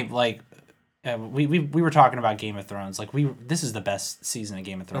 Deanna and I we were talking about Game of Thrones. This is the best season of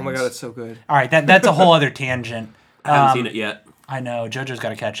Game of Thrones. Oh my god, it's so good. All right, that's a whole other tangent. I haven't seen it yet. I know JoJo's got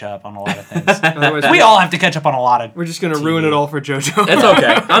to catch up on a lot of things. Otherwise, We all have to catch up on a lot of. we're just gonna ruin it all for JoJo. It's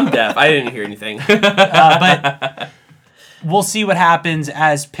okay. I'm deaf. I didn't hear anything. But we'll see what happens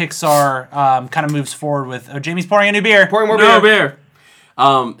as Pixar kind of moves forward with. Oh, Jamie's pouring a new beer. Pouring more No beer.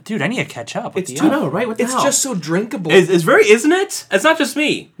 beer. Dude, I need to catch up. With It's the too- I know, right? What the It's hell? just so drinkable. It's very, isn't it? It's not just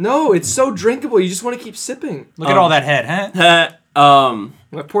me. No, it's so drinkable. You just want to keep sipping. Look at all that head, huh?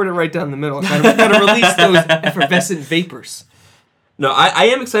 I poured it right down the middle. Gotta release those effervescent vapors. No, I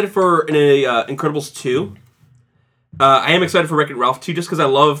am excited for Incredibles 2. I am excited for Wreck-It Ralph 2 just because I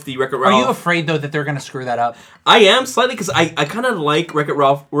love the Wreck-It Ralph. Are you afraid though that they're going to screw that up? I am slightly because I kind of like Wreck-It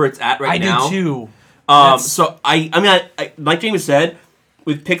Ralph where it's at right now. I do too. So I like James said,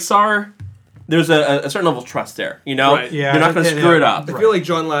 with Pixar, there's a certain level of trust there. You know, Right. Yeah, they're not going to screw it up. I feel like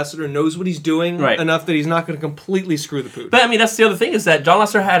John Lasseter knows what he's doing Right. enough that he's not going to completely screw the pooch. But I mean, that's the other thing is that John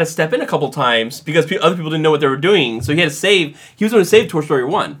Lasseter had to step in a couple times because other people didn't know what they were doing, so he had to save. He was going to save Toy Story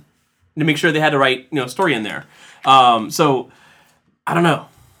 1 to make sure they had the right story in there. So I don't know.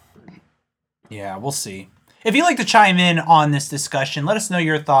 Yeah, we'll see. If you'd like to chime in on this discussion, let us know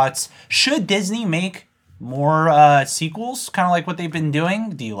your thoughts. Should Disney make more sequels, kind of like what they've been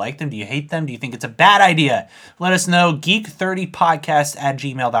doing? Do you like them? Do you hate them? Do you think it's a bad idea? Let us know,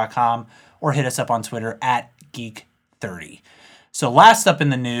 geek30podcast@gmail.com, or hit us up on Twitter @geek30. So last up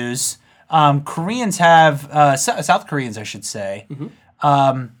in the news, Koreans have, South Koreans I should say,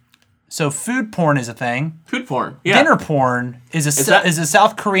 so food porn is a thing. Food porn. Yeah. Dinner porn is a that- is a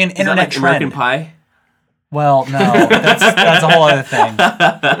South Korean Is that internet like trend. American Pie? Well, no, that's a whole other thing.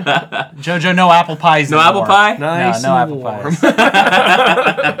 JoJo, no apple pies. No anymore. apple pie? Nice no and apple warm.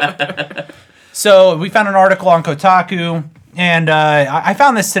 pies. So we found an article on Kotaku, and I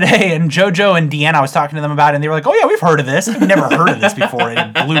found this today, and JoJo and Deanna, I was talking to them about it, and they were like, oh yeah, we've heard of this. I've never heard of this before.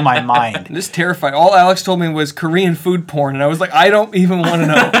 It blew my mind. This terrified. All Alex told me was Korean food porn, and I was like, I don't even want to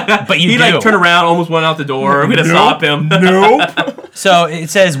know. But you He do. like turned around, almost went out the door. I'm gonna stop him. Nope. So it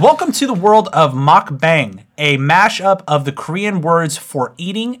says, welcome to the world of mukbang, a mashup of the Korean words for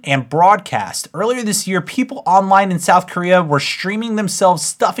eating and broadcast. Earlier this year, people online in South Korea were streaming themselves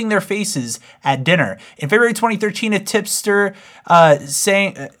stuffing their faces at dinner. In February 2013, a tipster as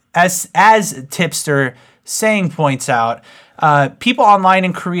tipster Sang points out, people online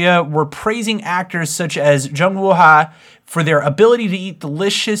in Korea were praising actors such as Jung Woo-ha for their ability to eat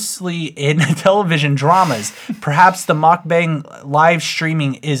deliciously in television dramas. Perhaps the mukbang live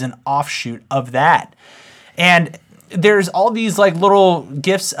streaming is an offshoot of that. And there's all these like little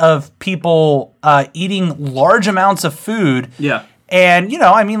gifs of people eating large amounts of food. Yeah. And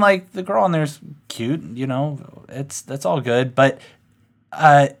I mean, like the girl on there's cute. That's all good. But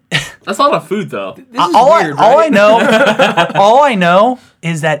That's a lot of food, though. This is all weird, I right? know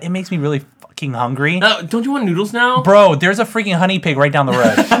is that it makes me really fucking hungry. Don't you want noodles now? Bro, there's a freaking honey pig right down the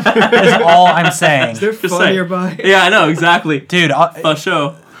road. That's all I'm saying. They're Just fun saying. nearby. Yeah, I know, exactly. Dude,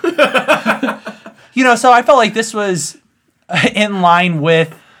 Show. so I felt like this was in line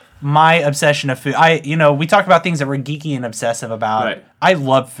with my obsession of food. We talked about things that we're geeky and obsessive about. Right. I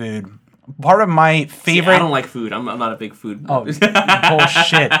love food. Part of my favorite... I don't like food. I'm not a big food. Oh,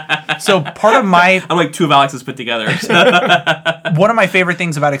 bullshit. So part of my... I'm like two of Alex's put together. One of my favorite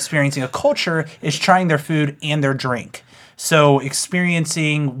things about experiencing a culture is trying their food and their drink. So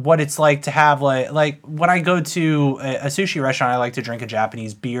experiencing what it's like to have like when I go to a sushi restaurant, I like to drink a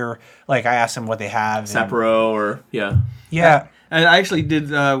Japanese beer. Like I ask them what they have. Sapporo or Yeah. And I actually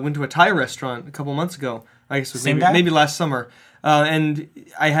went to a Thai restaurant a couple months ago. I guess it was Same guy? maybe last summer. And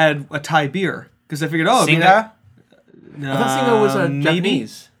I had a Thai beer because I figured, Singa? I thought Singo was maybe.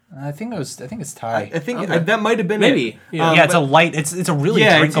 Japanese. I think it's Thai. I think Okay. that might have been Maybe. it. Yeah. Yeah, it's a light. It's a really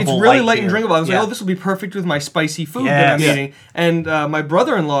drinkable. it's really light and beer. drinkable. I was Yeah. like, oh, this will be perfect with my spicy food that I'm Yes. eating. And my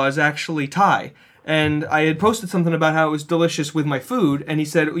brother-in-law is actually Thai. And I had posted something about how it was delicious with my food, and he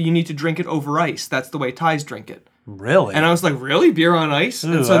said, you need to drink it over ice. That's the way Thais drink it. Really? And I was like, really? Beer on ice?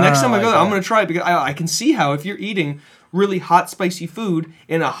 Ooh, and so I next don't time I go like there, I'm that. going to try it because I can see how if you're eating really hot, spicy food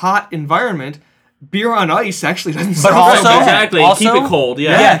in a hot environment, beer on ice actually doesn't But sound also- bad. exactly. also- Keep it cold.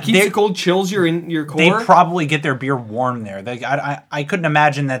 Yeah, Yeah, it keeps they- it cold, chills your core. They probably get their beer warm there. I couldn't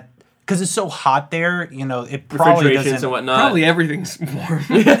imagine that because it's so hot there. You know, it probably Refrigerations doesn't. and whatnot. Probably everything's warm.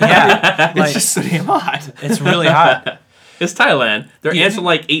 Yeah, It's like, just so damn hot. it's really hot. It's Thailand. Their ants are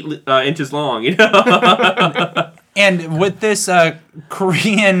like 8 inches long. You know. And with this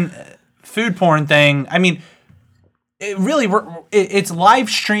Korean food porn thing, I mean, it's live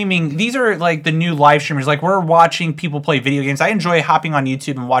streaming. These are like the new live streamers. Like we're watching people play video games. I enjoy hopping on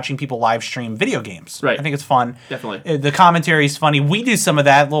YouTube and watching people live stream video games. Right. I think it's fun. Definitely. The commentary is funny. We do some of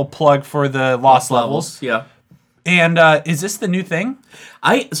that. Little plug for the Lost Levels. Yeah. And is this the new thing?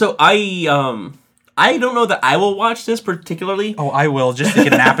 I don't know that I will watch this particularly. Oh, I will, just to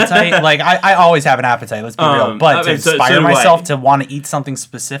get an appetite. Like I always have an appetite. Let's be real. But to so inspire do I. myself to want to eat something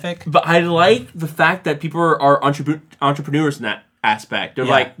specific. But I like the fact that people are entrepreneurs in that aspect. They're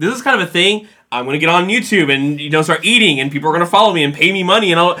like, this is kind of a thing. I'm going to get on YouTube and start eating, and people are going to follow me and pay me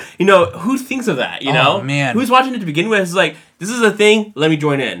money, and all. Who thinks of that? Man. Who's watching it to begin with? Is like, this is a thing. Let me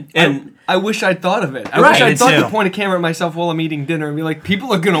join in. And I wish I'd thought of it. I Right. wish I I'd did thought too. to point a camera at myself while I'm eating dinner and be like,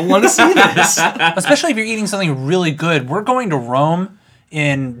 people are gonna want to see this. Especially if you're eating something really good. We're going to Rome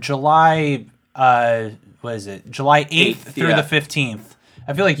in July. What is it? July 8th through yeah. the 15th.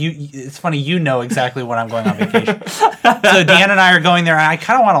 I feel like it's funny, you know exactly when I'm going on vacation. So Dan and I are going there, and I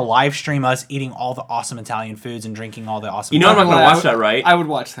kind of want to live stream us eating all the awesome Italian foods and drinking all the awesome. I'm not going to watch that, right? I would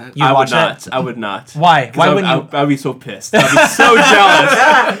watch that. You I watch would not. that? I would not. Why? Why wouldn't you? I would be so pissed. I'd be so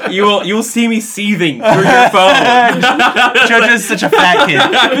jealous. You will see me seething through your phone. Jojo's such a fat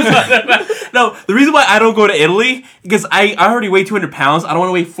kid. No, the reason why I don't go to Italy because I already weigh 200 pounds. I don't want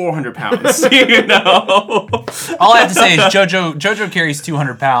to weigh 400 pounds. All I have to say is Jojo carries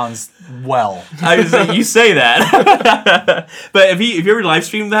 200 pounds well. You say that, but if you ever live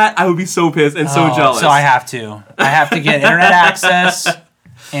stream that, I would be so pissed and so jealous. So I have to get internet access.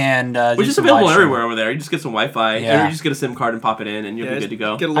 And which is available everywhere over there. You just get some Wi-Fi, Yeah. or you just get a SIM card and pop it in, and you'll be good to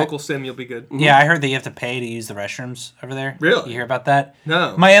go. Get a local sim, you'll be good. Yeah, I heard that you have to pay to use the restrooms over there. Really? You hear about that?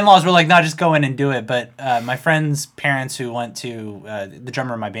 No. My in-laws were like, "No, just go in and do it." But my friend's parents, who went to the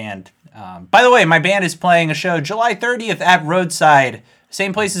drummer of my band. By the way, my band is playing a show July 30th at Roadside,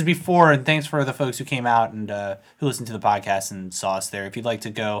 same place as before. And thanks for the folks who came out and who listened to the podcast and saw us there. If you'd like to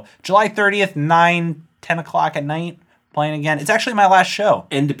go, July 30th, 10 o'clock at night. Playing again. It's actually my last show.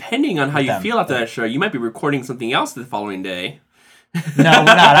 And depending on how you them. feel after that show, you might be recording something else the following day. No, we're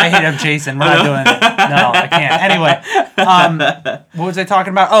not. I hit up Jason. We're not doing it. No, I can't. Anyway, what was I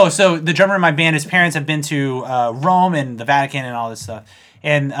talking about? Oh, so the drummer in my band, his parents have been to Rome and the Vatican and all this stuff.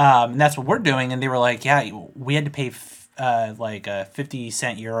 And that's what we're doing. And they were like, yeah, we had to pay like a 50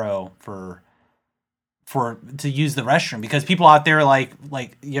 cent euro for to use the restroom because people out there like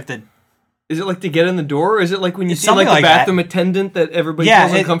you have to. Is it like to get in the door, or is it like when you It's see like something the like that. bathroom attendant that everybody Yeah,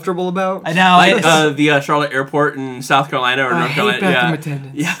 feels uncomfortable about? I know. Like the Charlotte Airport in South Carolina or I North hate Carolina.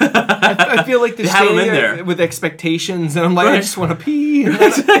 bathroom Yeah. attendants. Yeah. I feel like they're They have 'em standing in there there. with expectations, and I'm like, I Right. just want to pee. And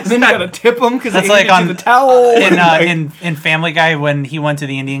then you gotta tip them because That's they like like on the towel. in Family Guy when he went to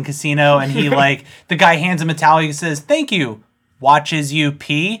the Indian casino and he like the guy hands him a towel. He says, "Thank you." Watches you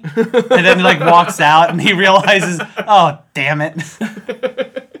pee, and then he like walks out and he realizes, "Oh, damn it."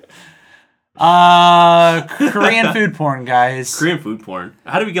 Korean food porn, guys. Korean food porn.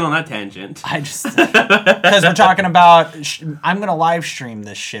 How did we get on that tangent? I just because we're talking about. I'm gonna live stream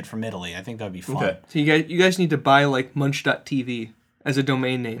this shit from Italy. I think that'd be fun. Okay. So you guys need to buy like munch.tv as a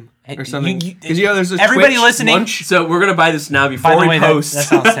domain name or something. you- Because there's a everybody Twitch, listening- Munch. So we're gonna buy this now By before the we way, post. that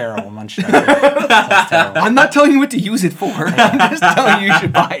sounds terrible. Munch. That sounds terrible. I'm not telling you what to use it for. I'm just telling you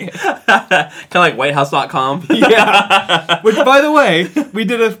should buy it. Kind of like WhiteHouse.com. Yeah. Which, by the way, we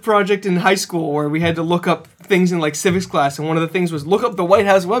did a project in high school where we had to look up things in like civics class, and one of the things was look up the White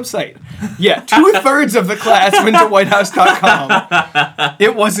House website. Yeah, 2/3 of the class went to WhiteHouse.com.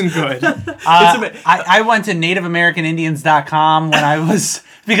 It wasn't good. I went to NativeAmericanIndians.com when I was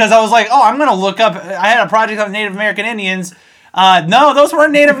because I was like, oh, I'm gonna look up. I had a project on Native American Indians. No, those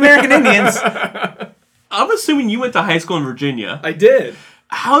weren't Native American Indians. I'm assuming you went to high school in Virginia. I did.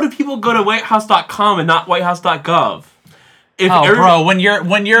 How do people go to WhiteHouse.com and not WhiteHouse.gov? If Oh, bro, when you're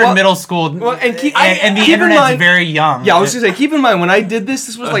in middle school, Well, and keep, and the keep in internet's mind- very young. Yeah, I was gonna say, keep in mind when I did this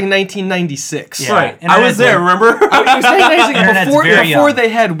was like 1996. Yeah. Right. I Internet's was there, like- remember? It was 1996 Internet's very before young. they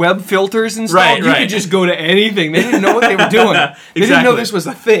had web filters installed. Right, you right. could just go to anything. They didn't know what they were doing. They didn't know Exactly. this was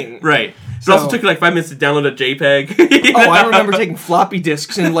a thing. Right. It also took you like 5 minutes to download a JPEG. Oh, I remember taking floppy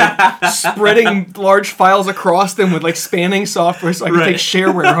disks and like spreading large files across them with like spanning software so I could take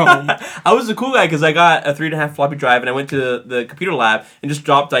shareware home. I was a cool guy because I got a 3.5 floppy drive and I went to the computer lab and just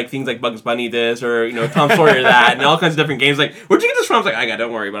dropped like things like Bugs Bunny this or Tom Sawyer that and all kinds of different games. Like, where'd you get this from? I was like, I got.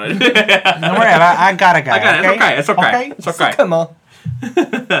 Don't worry about it. Don't worry, I got a guy. I got it. It's okay. It's okay. Come on.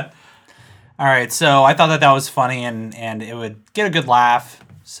 All right, so I thought that was funny and it would get a good laugh.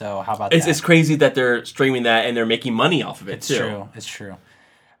 So how about that? It's crazy that they're streaming that and they're making money off of it too. It's true.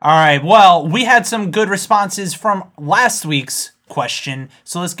 All right, well, we had some good responses from last week's question,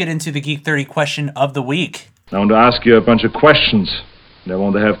 so let's get into the Geek 30 question of the week. I want to ask you a bunch of questions, and I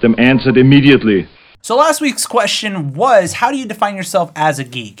want to have them answered immediately. So last week's question was, how do you define yourself as a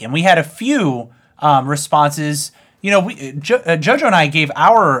geek? And we had a few responses. Jojo and I gave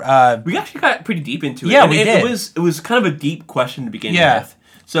our... we actually got pretty deep into it. Yeah, we did. It was kind of a deep question to begin with.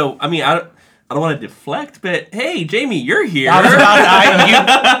 So, I mean, I don't want to deflect, but hey, Jamie, you're here. Hey,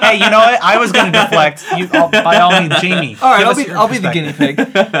 you know what? I was going to deflect. By all means, Jamie. All right, I'll be the guinea pig.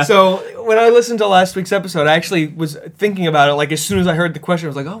 So when I listened to last week's episode, I actually was thinking about it. Like as soon as I heard the question,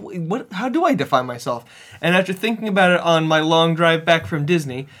 I was like, "Oh, how do I define myself?" And after thinking about it on my long drive back from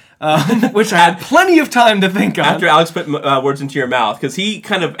Disney, which I had plenty of time to think on. After Alex put words into your mouth, because he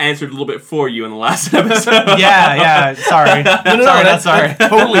kind of answered a little bit for you in the last episode. Yeah. Sorry. That's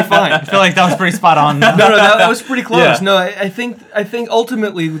totally fine. I feel like that was pretty spot on. No, that was pretty close. Yeah. No, I think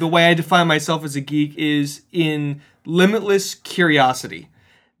ultimately the way I define myself as a geek is in limitless curiosity.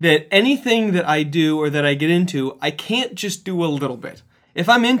 That anything that I do or that I get into, I can't just do a little bit. If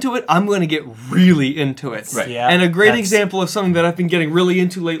I'm into it, I'm going to get really into it. Right. Yeah, and a great example of something that I've been getting really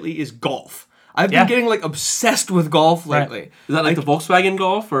into lately is golf. I've been getting like obsessed with golf lately. Right. Is that like the Volkswagen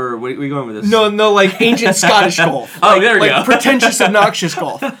golf, or where are you going with this? No, like ancient Scottish golf. There we go. Pretentious, obnoxious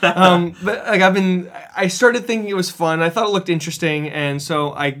golf. But like I started thinking it was fun. I thought it looked interesting, and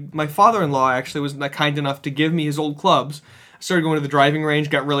so my father-in-law actually was kind enough to give me his old clubs. Started going to the driving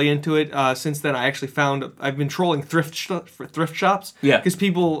range, got really into it. Since then, I actually I've been trolling thrift shops. Yeah. Because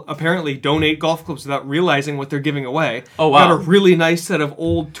people apparently donate golf clubs without realizing what they're giving away. Oh, wow. Got a really nice set of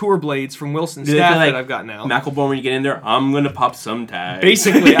old tour blades from Wilson Staff that I've got now. Mackleborn, when you get in there, I'm going to pop some tags.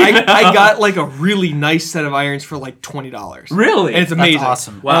 Basically, I got like a really nice set of irons for like $20. Really? And it's amazing. That's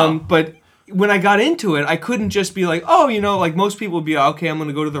awesome. Wow. But when I got into it, I couldn't just be like, like most people would be, okay, I'm going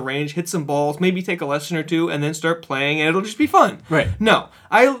to go to the range, hit some balls, maybe take a lesson or two, and then start playing, and it'll just be fun. Right. No.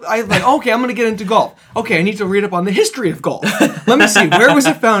 I like, okay, I'm going to get into golf. Okay, I need to read up on the history of golf. Let me see, where was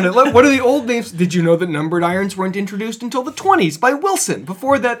it founded? What are the old names? Did you know that numbered irons weren't introduced until the 20s by Wilson?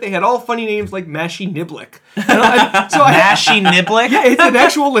 Before that, they had all funny names like Mashie Niblick. Mashie Niblick? Yeah, it's an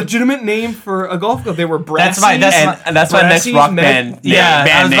actual legitimate name for a golf club. They were Brassies. That's my next rock band. Yeah,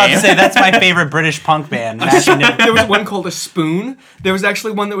 band I was about name. to say that's my favorite British punk band. Mashie Niblick. There was one called a spoon. There was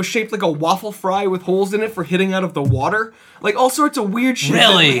actually one that was shaped like a waffle fry with holes in it for hitting out of the water. Like all sorts of weird shit.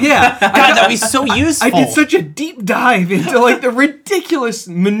 Really? Yeah. God, that would be so useful. I did such a deep dive into like the ridiculous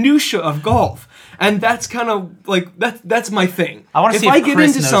minutia of golf. And that's kind of like that's my thing. I want to see if I get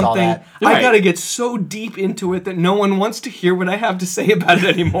Chris into knows all something, that. I gotta get so deep into it that no one wants to hear what I have to say about it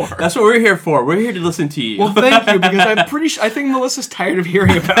anymore. That's what we're here for. We're here to listen to you. Well, thank you, because I'm pretty sure I think Melissa's tired of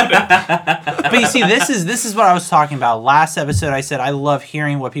hearing about it. But you see, this is what I was talking about. Last episode, I said I love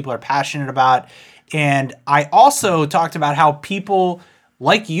hearing what people are passionate about. And I also talked about how people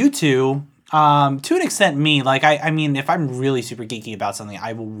like you two, to an extent me, like I mean, if I'm really super geeky about something,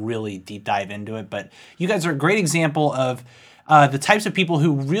 I will really deep dive into it. But you guys are a great example of the types of people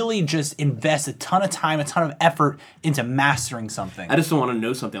who really just invest a ton of time, a ton of effort into mastering something. I just don't want to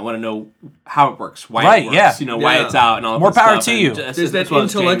know something. I want to know how it works, why Right, it works, yeah. why it's out, and all More that power stuff. to you. And There's that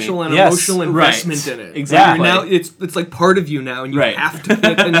intellectual and Yes. emotional investment in it. Exactly. Now it's like part of you now, and you Right. have to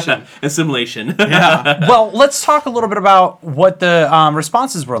pay attention. Assimilation. Yeah. Well, let's talk a little bit about what the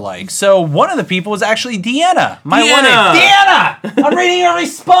responses were like. So one of the people was actually Deanna. Deanna! I'm reading your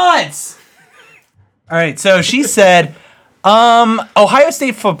response. All right. So she said, Ohio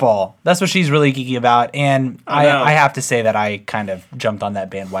State football. That's what she's really geeky about. And I have to say that I kind of jumped on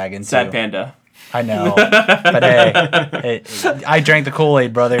that bandwagon too. Sad panda. I know. But hey, I drank the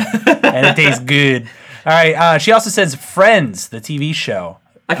Kool-Aid, brother. And it tastes good. All right. She also says Friends, the TV show.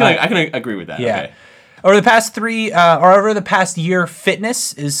 I can agree with that. Yeah. Okay. Over the past year,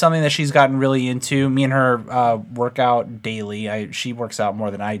 fitness is something that she's gotten really into. Me and her work out daily. She works out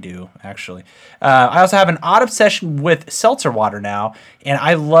more than I do, actually. I also have an odd obsession with seltzer water now, and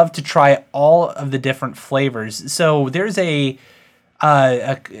I love to try all of the different flavors. So there's a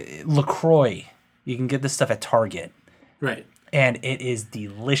LaCroix. You can get this stuff at Target. Right. and it is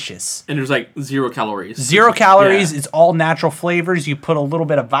delicious. And there's like 0 calories. 0 calories. Yeah. It's all natural flavors. You put a little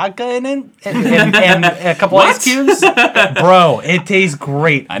bit of vodka in it and a couple ice cubes. Bro, it tastes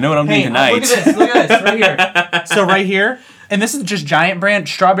great. I know what I'm doing tonight. Look at this right here. So right here, and this is just Giant Brand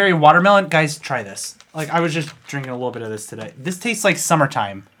strawberry watermelon. Guys, try this. Like, I was just drinking a little bit of this today. This tastes like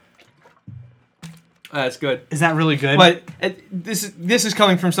summertime. That's good. Isn't that really good? But this is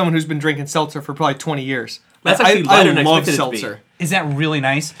coming from someone who's been drinking seltzer for probably 20 years. That's actually lighter than I love expected it to seltzer. be. Is that really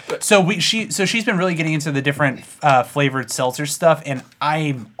nice? So she's been really getting into the different flavored seltzer stuff, and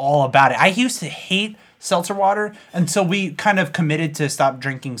I'm all about it. I used to hate seltzer water until we kind of committed to stop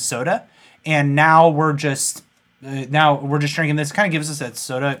drinking soda, and now we're just drinking this. Kind of gives us that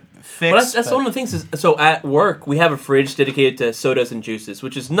soda fix. Well, that's one of the things. So at work, we have a fridge dedicated to sodas and juices,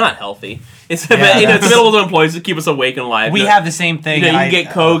 which is not healthy. It's it's middle of the employees to keep us awake and alive. We have the same thing. You can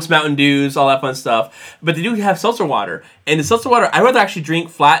get Cokes, Mountain Dews, all that fun stuff. But they do have seltzer water. And the seltzer water, I'd rather actually drink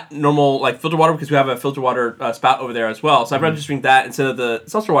flat, normal, like filter water, because we have a filter water spout over there as well. So I'd rather just drink that instead of the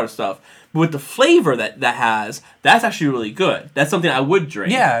seltzer water stuff. But with the flavor that has, that's actually really good. That's something I would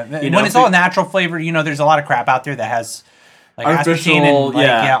drink. Yeah, when it's all natural flavor, there's a lot of crap out there that has like aspartame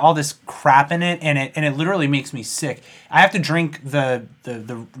and all this crap in it, and it literally makes me sick. I have to drink the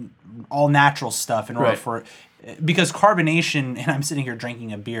all natural stuff in order for. Because carbonation, and I'm sitting here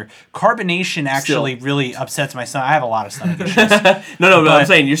drinking a beer, carbonation actually really upsets my stomach. I have a lot of stomach issues. No, I'm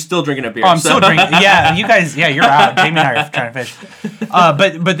saying you're still drinking a beer. Oh, I'm still drinking. Yeah, you guys, you're out. Jamie and I are trying to fish.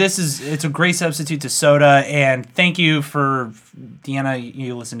 But it's a great substitute to soda, and thank you for, Deanna,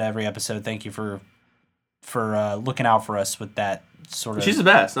 you listen to every episode. Thank you for looking out for us with that sort of... She's the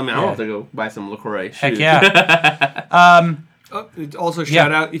best. I mean, I'll have to go buy some LaCroix. Heck yeah. Also,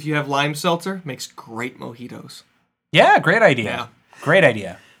 shout out, if you have lime seltzer, makes great mojitos. Yeah, great idea. Yeah. Great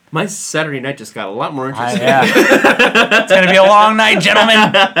idea. My Saturday night just got a lot more interesting. It's going to be a long night, gentlemen.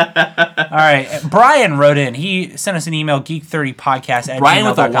 All right. Brian wrote in. He sent us an email, geek30podcast@gmail.com. Brian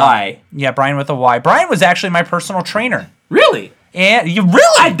with a Y. Yeah, Brian with a Y. Brian was actually my personal trainer. Really? And you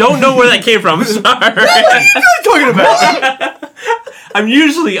really? I don't know where that came from. Sorry. What are you talking about? I'm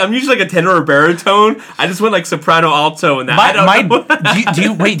usually like a tenor or baritone. I just went like soprano, alto, and that. I don't know. Do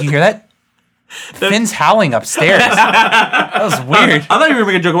you hear that? Finn's howling upstairs. That was weird. I thought you were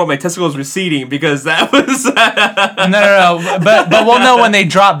making a joke about my testicles receding because that was... No. But we'll know when they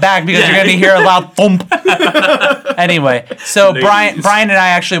drop back because you're going to hear a loud thump. Anyway, so Brian and I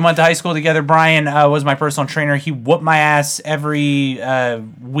actually went to high school together. Brian was my personal trainer. He whooped my ass every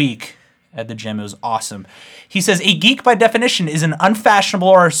week at the gym. It was awesome. He says, a geek by definition is an unfashionable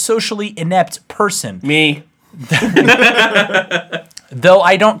or socially inept person. Me. Though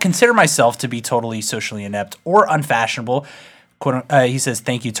I don't consider myself to be totally socially inept or unfashionable, he says,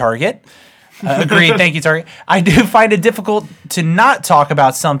 thank you, Target. Agreed, thank you, Target. I do find it difficult to not talk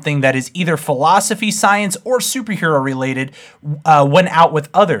about something that is either philosophy, science, or superhero related when out with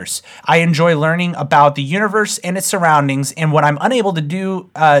others. I enjoy learning about the universe and its surroundings, and when I'm unable to do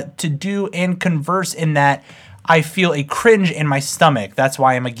and converse in that, I feel a cringe in my stomach. That's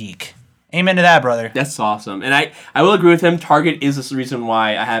why I'm a geek. Amen to that, brother. That's awesome. And I will agree with him. Target is the reason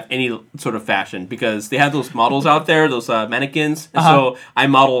why I have any sort of fashion, because they have those models out there, those mannequins. And so I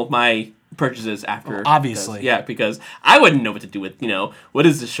model my purchases after. Obviously. Because I wouldn't know what to do with, what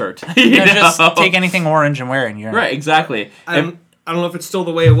is this shirt? Just take anything orange and wear it. Right, exactly. I don't know if it's still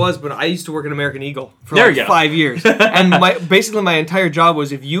the way it was, but I used to work at American Eagle for There like you go. 5 years. And my entire job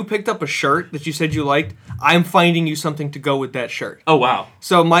was, if you picked up a shirt that you said you liked, I'm finding you something to go with that shirt. Oh, wow.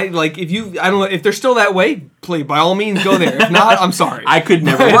 So I don't know if they're still that way, please, by all means, go there. If not, I'm sorry. I could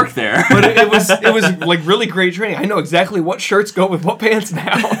never work there. But it was like really great training. I know exactly what shirts go with what pants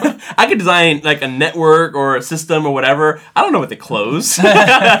now. I could design like a network or a system or whatever. I don't know what the clothes.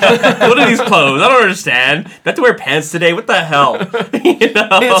 What are these clothes? I don't understand. I have to wear pants today? What the hell?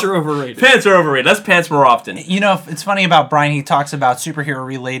 Pants are overrated. Pants are overrated. Let's pants more often. It's funny about Brian. He talks about superhero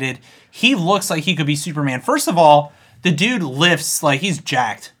related. He looks like he could be Superman. First of all, the dude lifts like he's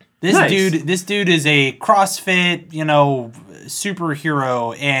jacked. This dude is a CrossFit,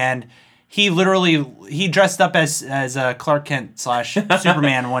 superhero, and he dressed up as Clark Kent /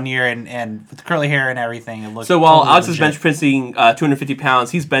 Superman one year, and with curly hair and everything. It looked so while totally Alex legit. is bench pressing 250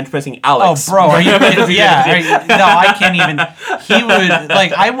 pounds, he's bench pressing Alex. Oh, bro, are you kidding? Yeah. No, I can't even. He would,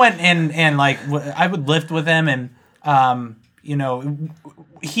 like, I went and like, I would lift with him, and, I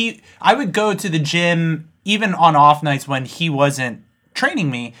would go to the gym even on off nights when he wasn't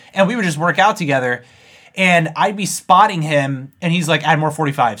training me, and we would just work out together, and I'd be spotting him, and he's like, add more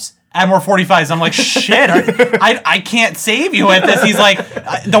 45s. add more 45s. I'm like, shit, I can't save you at this. He's like,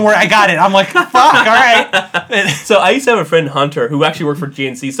 don't worry, I got it. I'm like, fuck, all right. So I used to have a friend, Hunter, who actually worked for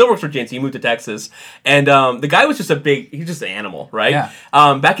GNC, still works for GNC, he moved to Texas. And the guy was just he's just an animal, right? Yeah.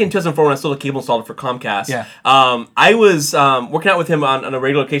 Back in 2004 when I was still a cable installer for Comcast, yeah. I was working out with him on a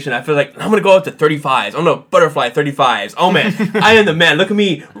regular occasion. I feel like, I'm going to go up to 35s. I'm going to butterfly 35s. Oh, man, I am the man. Look at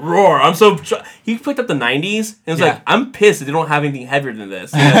me roar. He picked up the 90s and was like, I'm pissed that they don't have anything heavier than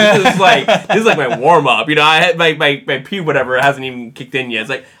this. You know, this is like my warm up. You know, I had my pube whatever hasn't even kicked in yet. It's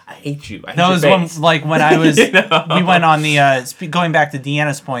like, I hate you. I hate that was your face. when I was we went on the going back to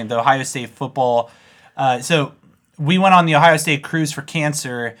Deanna's point, the Ohio State football. So we went on the Ohio State cruise for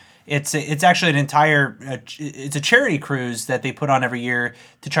cancer. It's actually an entire it's a charity cruise that they put on every year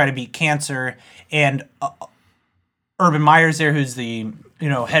to try to beat cancer. And Urban Meyer's there, who's the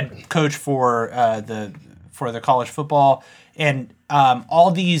head coach for the college football, and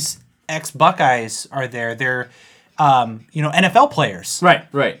all these ex-Buckeyes are there. They're NFL players.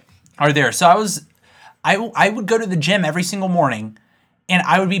 Right. Are there. So I would go to the gym every single morning, and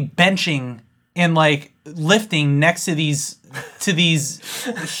I would be benching and like lifting next to these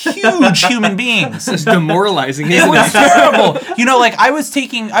huge human beings. It's demoralizing. It was terrible. I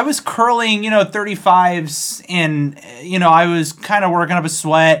was curling, 35s, and I was kind of working up a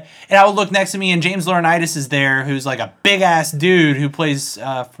sweat, and I would look next to me, and James Laurinaitis is there, who's like a big ass dude who plays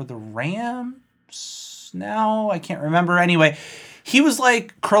for the Rams now. I can't remember. Anyway, he was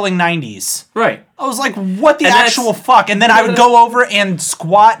like curling 90s. Right. I was like, what the actual fuck? And then I would go over and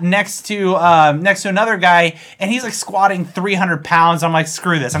squat next to another guy, and he's like squatting 300 pounds. I'm like,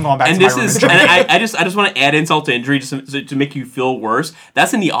 screw this. I'm going back to my room. And I just want to add insult to injury just to make you feel worse.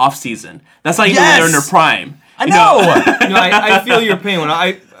 That's in the off season. That's not even when they're in their prime. I know. I feel your pain. When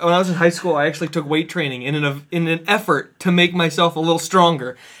I was in high school, I actually took weight training in an effort to make myself a little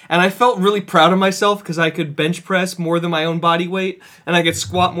stronger. And I felt really proud of myself because I could bench press more than my own body weight, and I could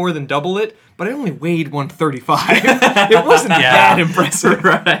squat more than double it. But I only weighed 135. It wasn't that impressive.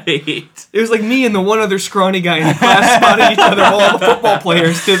 Right. It was like me and the one other scrawny guy in the class spotting each other while all the football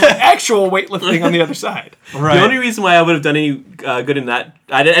players did actual weightlifting on the other side. Right. The only reason why I would have done any good in that,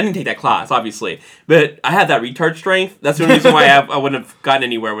 I didn't take that class, obviously, but I had that retard strength. That's the only reason why I wouldn't have gotten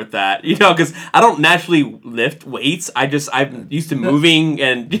anywhere with that. Because I don't naturally lift weights. I'm used to moving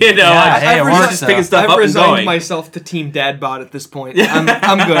and, I've just picking stuff up and resigned going. myself to Team Dad Bod at this point.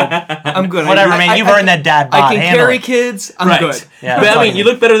 I'm good. Whatever, man. You've earned that dad bod. I can carry kids. I'm good. Yeah, but I mean, you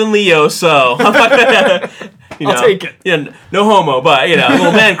look better than Leo, so I'll take it. Yeah, no homo, but a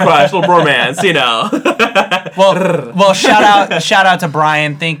little man crush, little bromance, Well, shout out to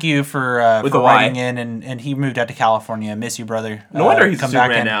Brian. Thank you for writing Y. in, and he moved out to California. Miss you, brother. No wonder he's come a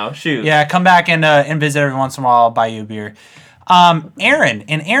Superman back now. Shoot. Yeah, come back and visit every once in a while. I'll buy you a beer. Aaron,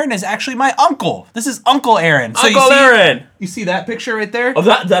 and Aaron is actually my uncle. This is Uncle Aaron. So Aaron. You see that picture right there? Oh,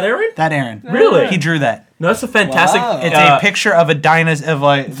 that Aaron? That Aaron. Really? He drew that. No, that's a fantastic. Wow. It's a picture of a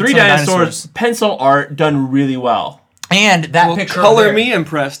three dinosaurs, pencil art done really well. And that picture color over there. me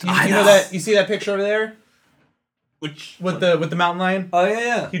impressed. You know that? You see that picture over there? Which with the mountain lion? Oh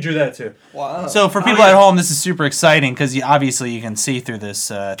yeah. He drew that too. Wow. So for people at home, this is super exciting because obviously you can see through this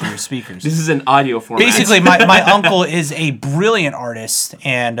through your speakers. This is an audio format. Basically, my uncle is a brilliant artist,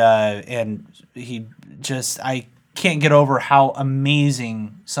 and he just I can't get over how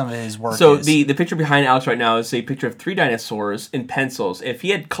amazing some of his work is. So the picture behind Alex right now is a picture of three dinosaurs in pencils. If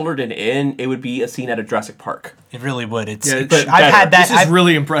he had colored it in, it would be a scene at a Jurassic Park. It really would. I've better. had that. This is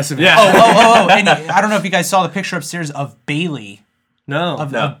really impressive. Yeah. Oh! And I don't know if you guys saw the picture upstairs of Bailey.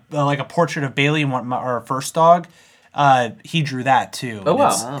 No. Like a portrait of Bailey, our first dog. He drew that too. Oh,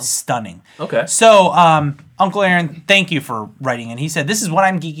 wow. It's stunning. Okay. So, Uncle Aaron, thank you for writing in. He said, "This is what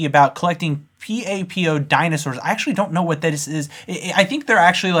I'm geeky about: collecting PAPO dinosaurs." I actually don't know what this is. I think they're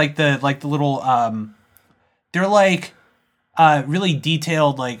actually like the little. They're like really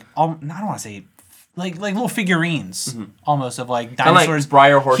detailed, like I don't want to say. Like little figurines, almost of like dinosaurs. Like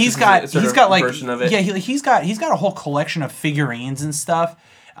Briar horses. He's got like version of it. Yeah, he's got a whole collection of figurines and stuff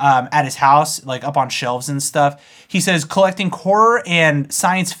at his house, like up on shelves and stuff. He says collecting horror and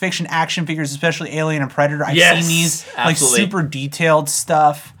science fiction action figures, especially Alien and Predator. I've seen these like super detailed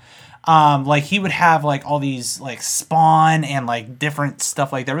stuff. Like he would have like all these like Spawn and like different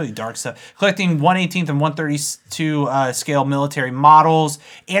stuff like that, really dark stuff. Collecting 1/18 and 1/32 scale military models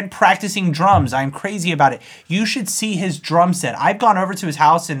and practicing drums. I'm crazy about it. You should see his drum set. I've gone over to his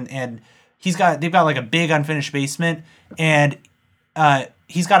house and they've got like a big unfinished basement, and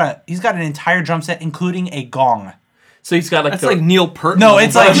he's got an entire drum set including a gong. So he's got like That's like Neil Peart. No,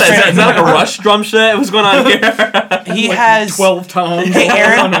 it's like is that like a Rush drum set? What's going on here? He has 12 toms Hey,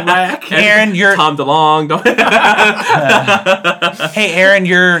 Aaron. on a rack. Aaron, you're Tom DeLonge. Hey, Aaron,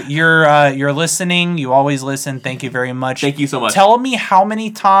 you're listening. You always listen. Thank you very much. Thank you so much. Tell me how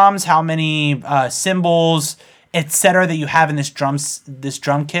many toms, how many cymbals, etc. that you have in this drum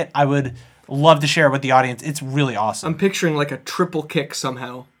kit. I would love to share it with the audience. It's really awesome. I'm picturing like a triple kick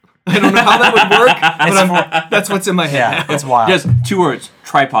somehow. I don't know how that would work, but that's what's in my head. Yeah, now. it's wild. Just 2 words: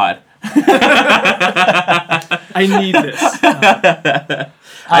 tripod. I need this.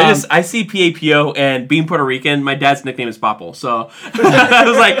 I see PAPO and being Puerto Rican, my dad's nickname is Papo. So I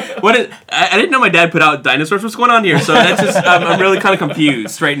was like, I didn't know my dad put out dinosaurs. What's going on here? So that's just I'm really kind of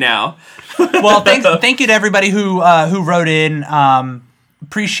confused right now. Well, thank you to everybody who wrote in.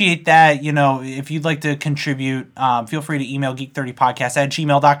 Appreciate that. You know, if you'd like to contribute, feel free to email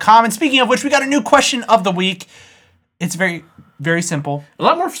geek30podcast@gmail.com. And speaking of which, we got a new question of the week. It's very, very simple. A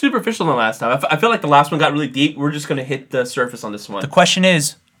lot more superficial than last time. I feel like the last one got really deep. We're just going to hit the surface on this one. The question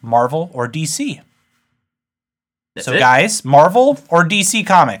is, Marvel or DC? That's So it? guys, Marvel or DC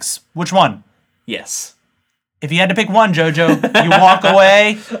Comics? Which one? Yes. If you had to pick one, JoJo,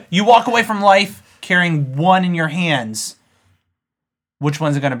 you walk away from life carrying one in your hands. Which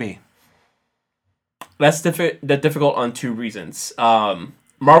one's it going to be? That's difficult on 2 reasons.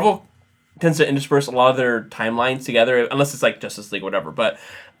 Marvel tends to intersperse a lot of their timelines together, unless it's like Justice League or whatever. But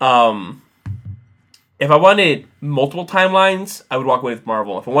if I wanted multiple timelines, I would walk away with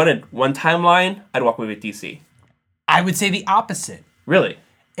Marvel. If I wanted one timeline, I'd walk away with DC. I would say the opposite. Really?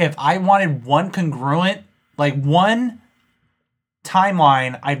 If I wanted one congruent, like one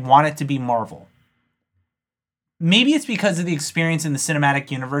timeline, I'd want it to be Marvel. Maybe it's because of the experience in the cinematic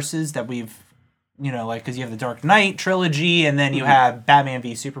universes that we've, you know, like, because you have the Dark Knight trilogy, and then you have Batman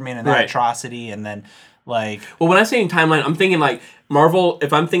v Superman and that Right. atrocity, and then, like... Well, when I say timeline, I'm thinking like Marvel,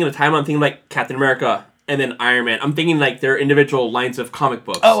 if I'm thinking of timeline, I'm thinking like Captain America and then Iron Man. I'm thinking like their individual lines of comic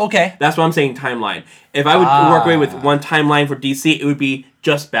books. Oh, okay. That's what I'm saying timeline. If I would work away with one timeline for DC, it would be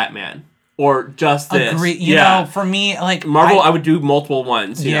just Batman. Or just this. Agree. You know, for me, like... Marvel, I would do multiple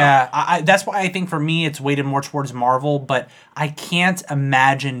ones. You know? That's why I think for me it's weighted more towards Marvel, but I can't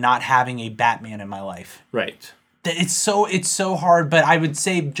imagine not having a Batman in my life. Right. It's so hard, but I would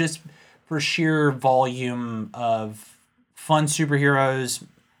say just for sheer volume of fun superheroes,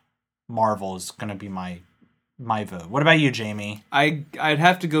 Marvel is going to be my vote. What about you, Jamie? I'd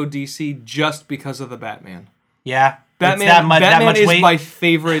have to go DC just because of the Batman. Yeah? Batman, that much Batman is weight? my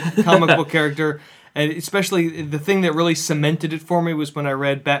favorite comic book character, and especially the thing that really cemented it for me was when I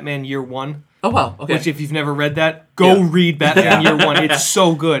read Batman Year One. Oh, wow. Okay. Which, if you've never read that, go read Batman Year One. It's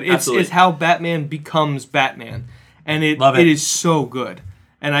so good. It's how Batman becomes Batman, and it is so good.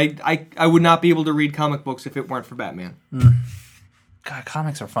 And I would not be able to read comic books if it weren't for Batman. God,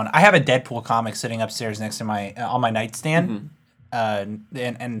 comics are fun. I have a Deadpool comic sitting upstairs next to my on my nightstand,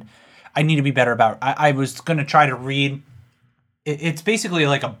 and I need to be better about. I was going to try to read. It's basically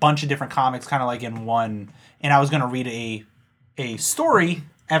like a bunch of different comics, kind of like in one, and I was going to read a story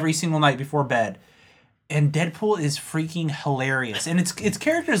every single night before bed. And Deadpool is freaking hilarious, and it's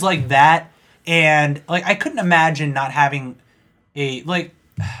characters like that, and like I couldn't imagine not having a like.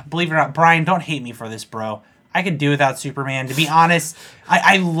 Believe it or not, Brian, don't hate me for this, bro. I could do without Superman. To be honest,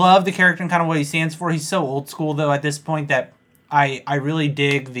 I love the character and kind of what he stands for. He's so old school, though, at this point that I really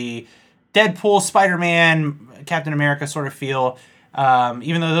dig the Deadpool, Spider-Man, Captain America sort of feel.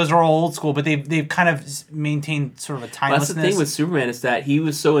 Even though those are all old school, but they've kind of maintained sort of a timelessness. That's the thing with Superman is that he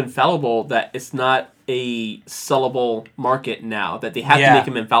was so infallible that it's not a sellable market now. That they have to make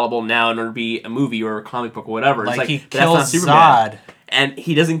him infallible now in order to be a movie or a comic book or whatever. Like, it's like he kills kills Zod. And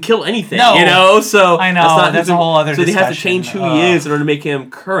he doesn't kill anything, No. you know? So I know, that's a whole other So they have to discussion. change who he is in order to make him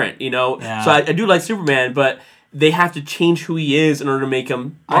current, you know? Yeah. So I do like Superman, but they have to change who he is in order to make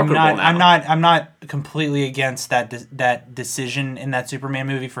him marketable now. I'm not completely against that decision in that Superman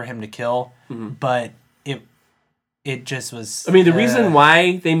movie for him to kill, but it just was. I mean, the reason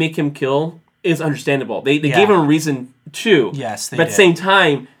why they make him kill is understandable. They gave him a reason to. Yes, but at the same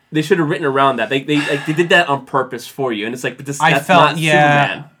time, they should have written around that. They did that on purpose for you, and it's like, but that's not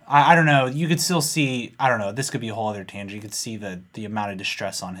Superman. I don't know. You could still see. I don't know. This could be a whole other tangent. You could see the amount of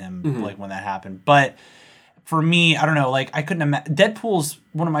distress on him, like when that happened. But for me, I don't know. Like I couldn't imagine. Deadpool's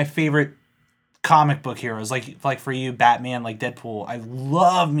one of my favorite comic book heroes. Like for you, Batman, like Deadpool. I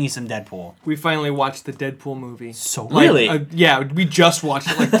love me some Deadpool. We finally watched the Deadpool movie. So really, yeah, we just watched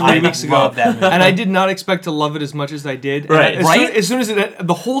it like 3 weeks ago, love that movie. and I did not expect to love it as much as I did. Right. As soon as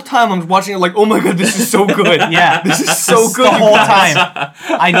the whole time I'm watching it, like, oh my god, this is so good. Yeah, this is so good. The whole time,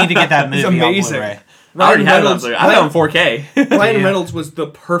 I need to get that movie. It's amazing. On Blu-ray. I already have it on 4K. I have it on 4K. Ryan Reynolds was the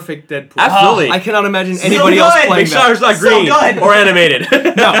perfect Deadpool. Absolutely. I cannot imagine anybody else playing Big that. Shotter's not green or animated.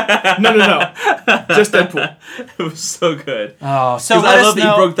 No. Just Deadpool. It was so good. Oh, so I love that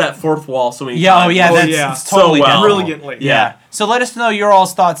you broke that fourth wall so many times. That's totally so well. Brilliantly. Yeah. So let us know your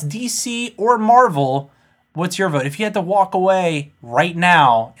all's thoughts, DC or Marvel. What's your vote? If you had to walk away right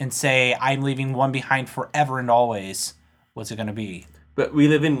now and say, I'm leaving one behind forever and always, what's it going to be? But we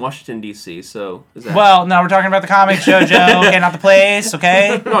live in Washington, D.C., so... Is that... Well, no, we're talking about the comics, JoJo. Okay, not the place,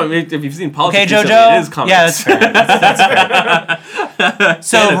 okay? No, I mean, if you've seen politics, okay, JoJo? it is comics. Yeah, that's fair.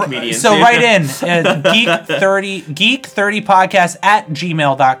 So write in geek30podcast at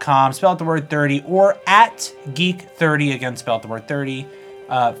gmail.com, spell out the word 30, or at geek30, again, spell out the word 30.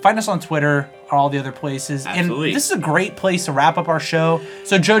 Find us on Twitter, or all the other places. Absolutely. And this is a great place to wrap up our show.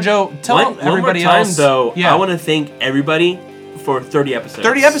 So, JoJo, tell everybody one more time, else. Though, I want to thank everybody for 30 episodes.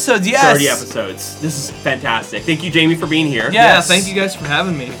 30 episodes, yes. 30 episodes. This is fantastic. Thank you, Jamie, for being here. Yes. Yeah, thank you guys for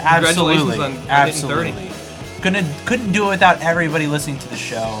having me. Absolutely. Congratulations on Absolutely. hitting 30. Couldn't do it without everybody listening to the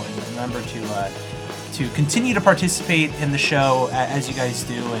show. And remember to continue to participate in the show as you guys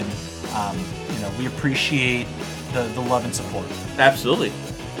do. And, we appreciate the love and support. Absolutely.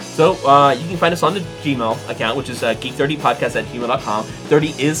 So you can find us on the Gmail account, which is geek30podcast@gmail.com.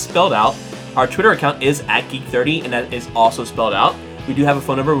 30 is spelled out. Our Twitter account is @geek30, and that is also spelled out. We do have a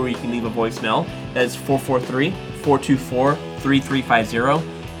phone number where you can leave a voicemail. That is 443-424-3350.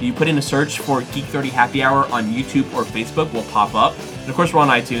 You put in a search for Geek 30 Happy Hour on YouTube or Facebook, will pop up. And of course, we're on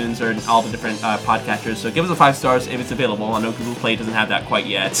iTunes or all the different podcatchers. So give us a 5 stars if it's available. I know Google Play doesn't have that quite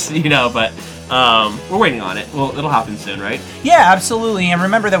yet, but we're waiting on it. Well, it'll happen soon, right? Yeah, absolutely. And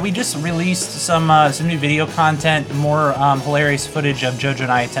remember that we just released some new video content, more hilarious footage of JoJo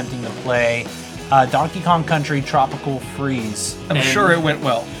and I attempting to play Donkey Kong Country Tropical Freeze. I'm sure it went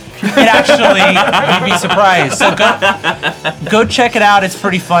well. It actually, you'd be surprised. So go check it out. It's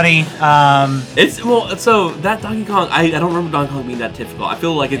pretty funny. So that Donkey Kong, I don't remember Donkey Kong being that difficult. I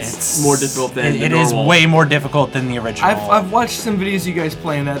feel like it's more difficult than it is way more difficult than the original. I've watched some videos of you guys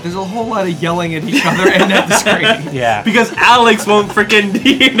playing that. There's a whole lot of yelling at each other and at the screen. Yeah. Because Alex won't freaking,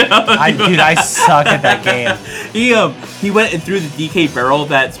 I suck at that game. He went and threw the DK barrel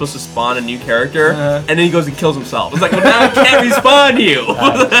that's supposed to spawn a new character, and then he goes and kills himself. It's like, well, now I can't respawn you.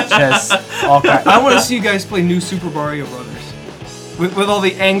 Just all crap. I want to see you guys play New Super Mario Brothers. With all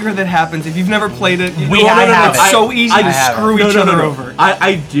the anger that happens. If you've never played it, it's so easy to screw each other over.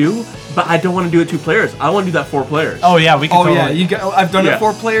 I do, but I don't want to do it 2 players. I want to do that 4 players. Oh yeah, we can. I've done it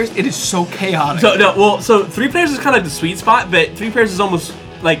 4 players. It is so chaotic. So 3 players is kind of like the sweet spot, but 3 players is almost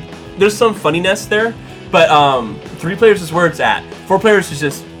like there's some funniness there. But 3 players is where it's at. 4 players is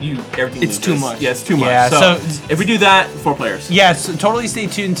just everything. It's too much. Yeah, it's too much. Yeah, so if we do that, 4 players. Yes, totally stay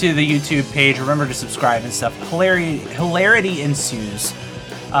tuned to the YouTube page. Remember to subscribe and stuff. Hilarity ensues.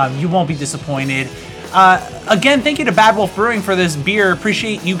 You won't be disappointed. Again, thank you to Bad Wolf Brewing for this beer.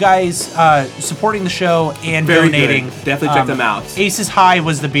 Appreciate you guys supporting the show and donating. Good. Definitely check them out. Aces High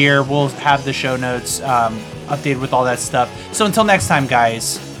was the beer. We'll have the show notes updated with all that stuff. So until next time,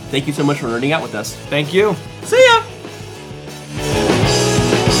 guys. Thank you so much for nerding out with us. Thank you. See ya!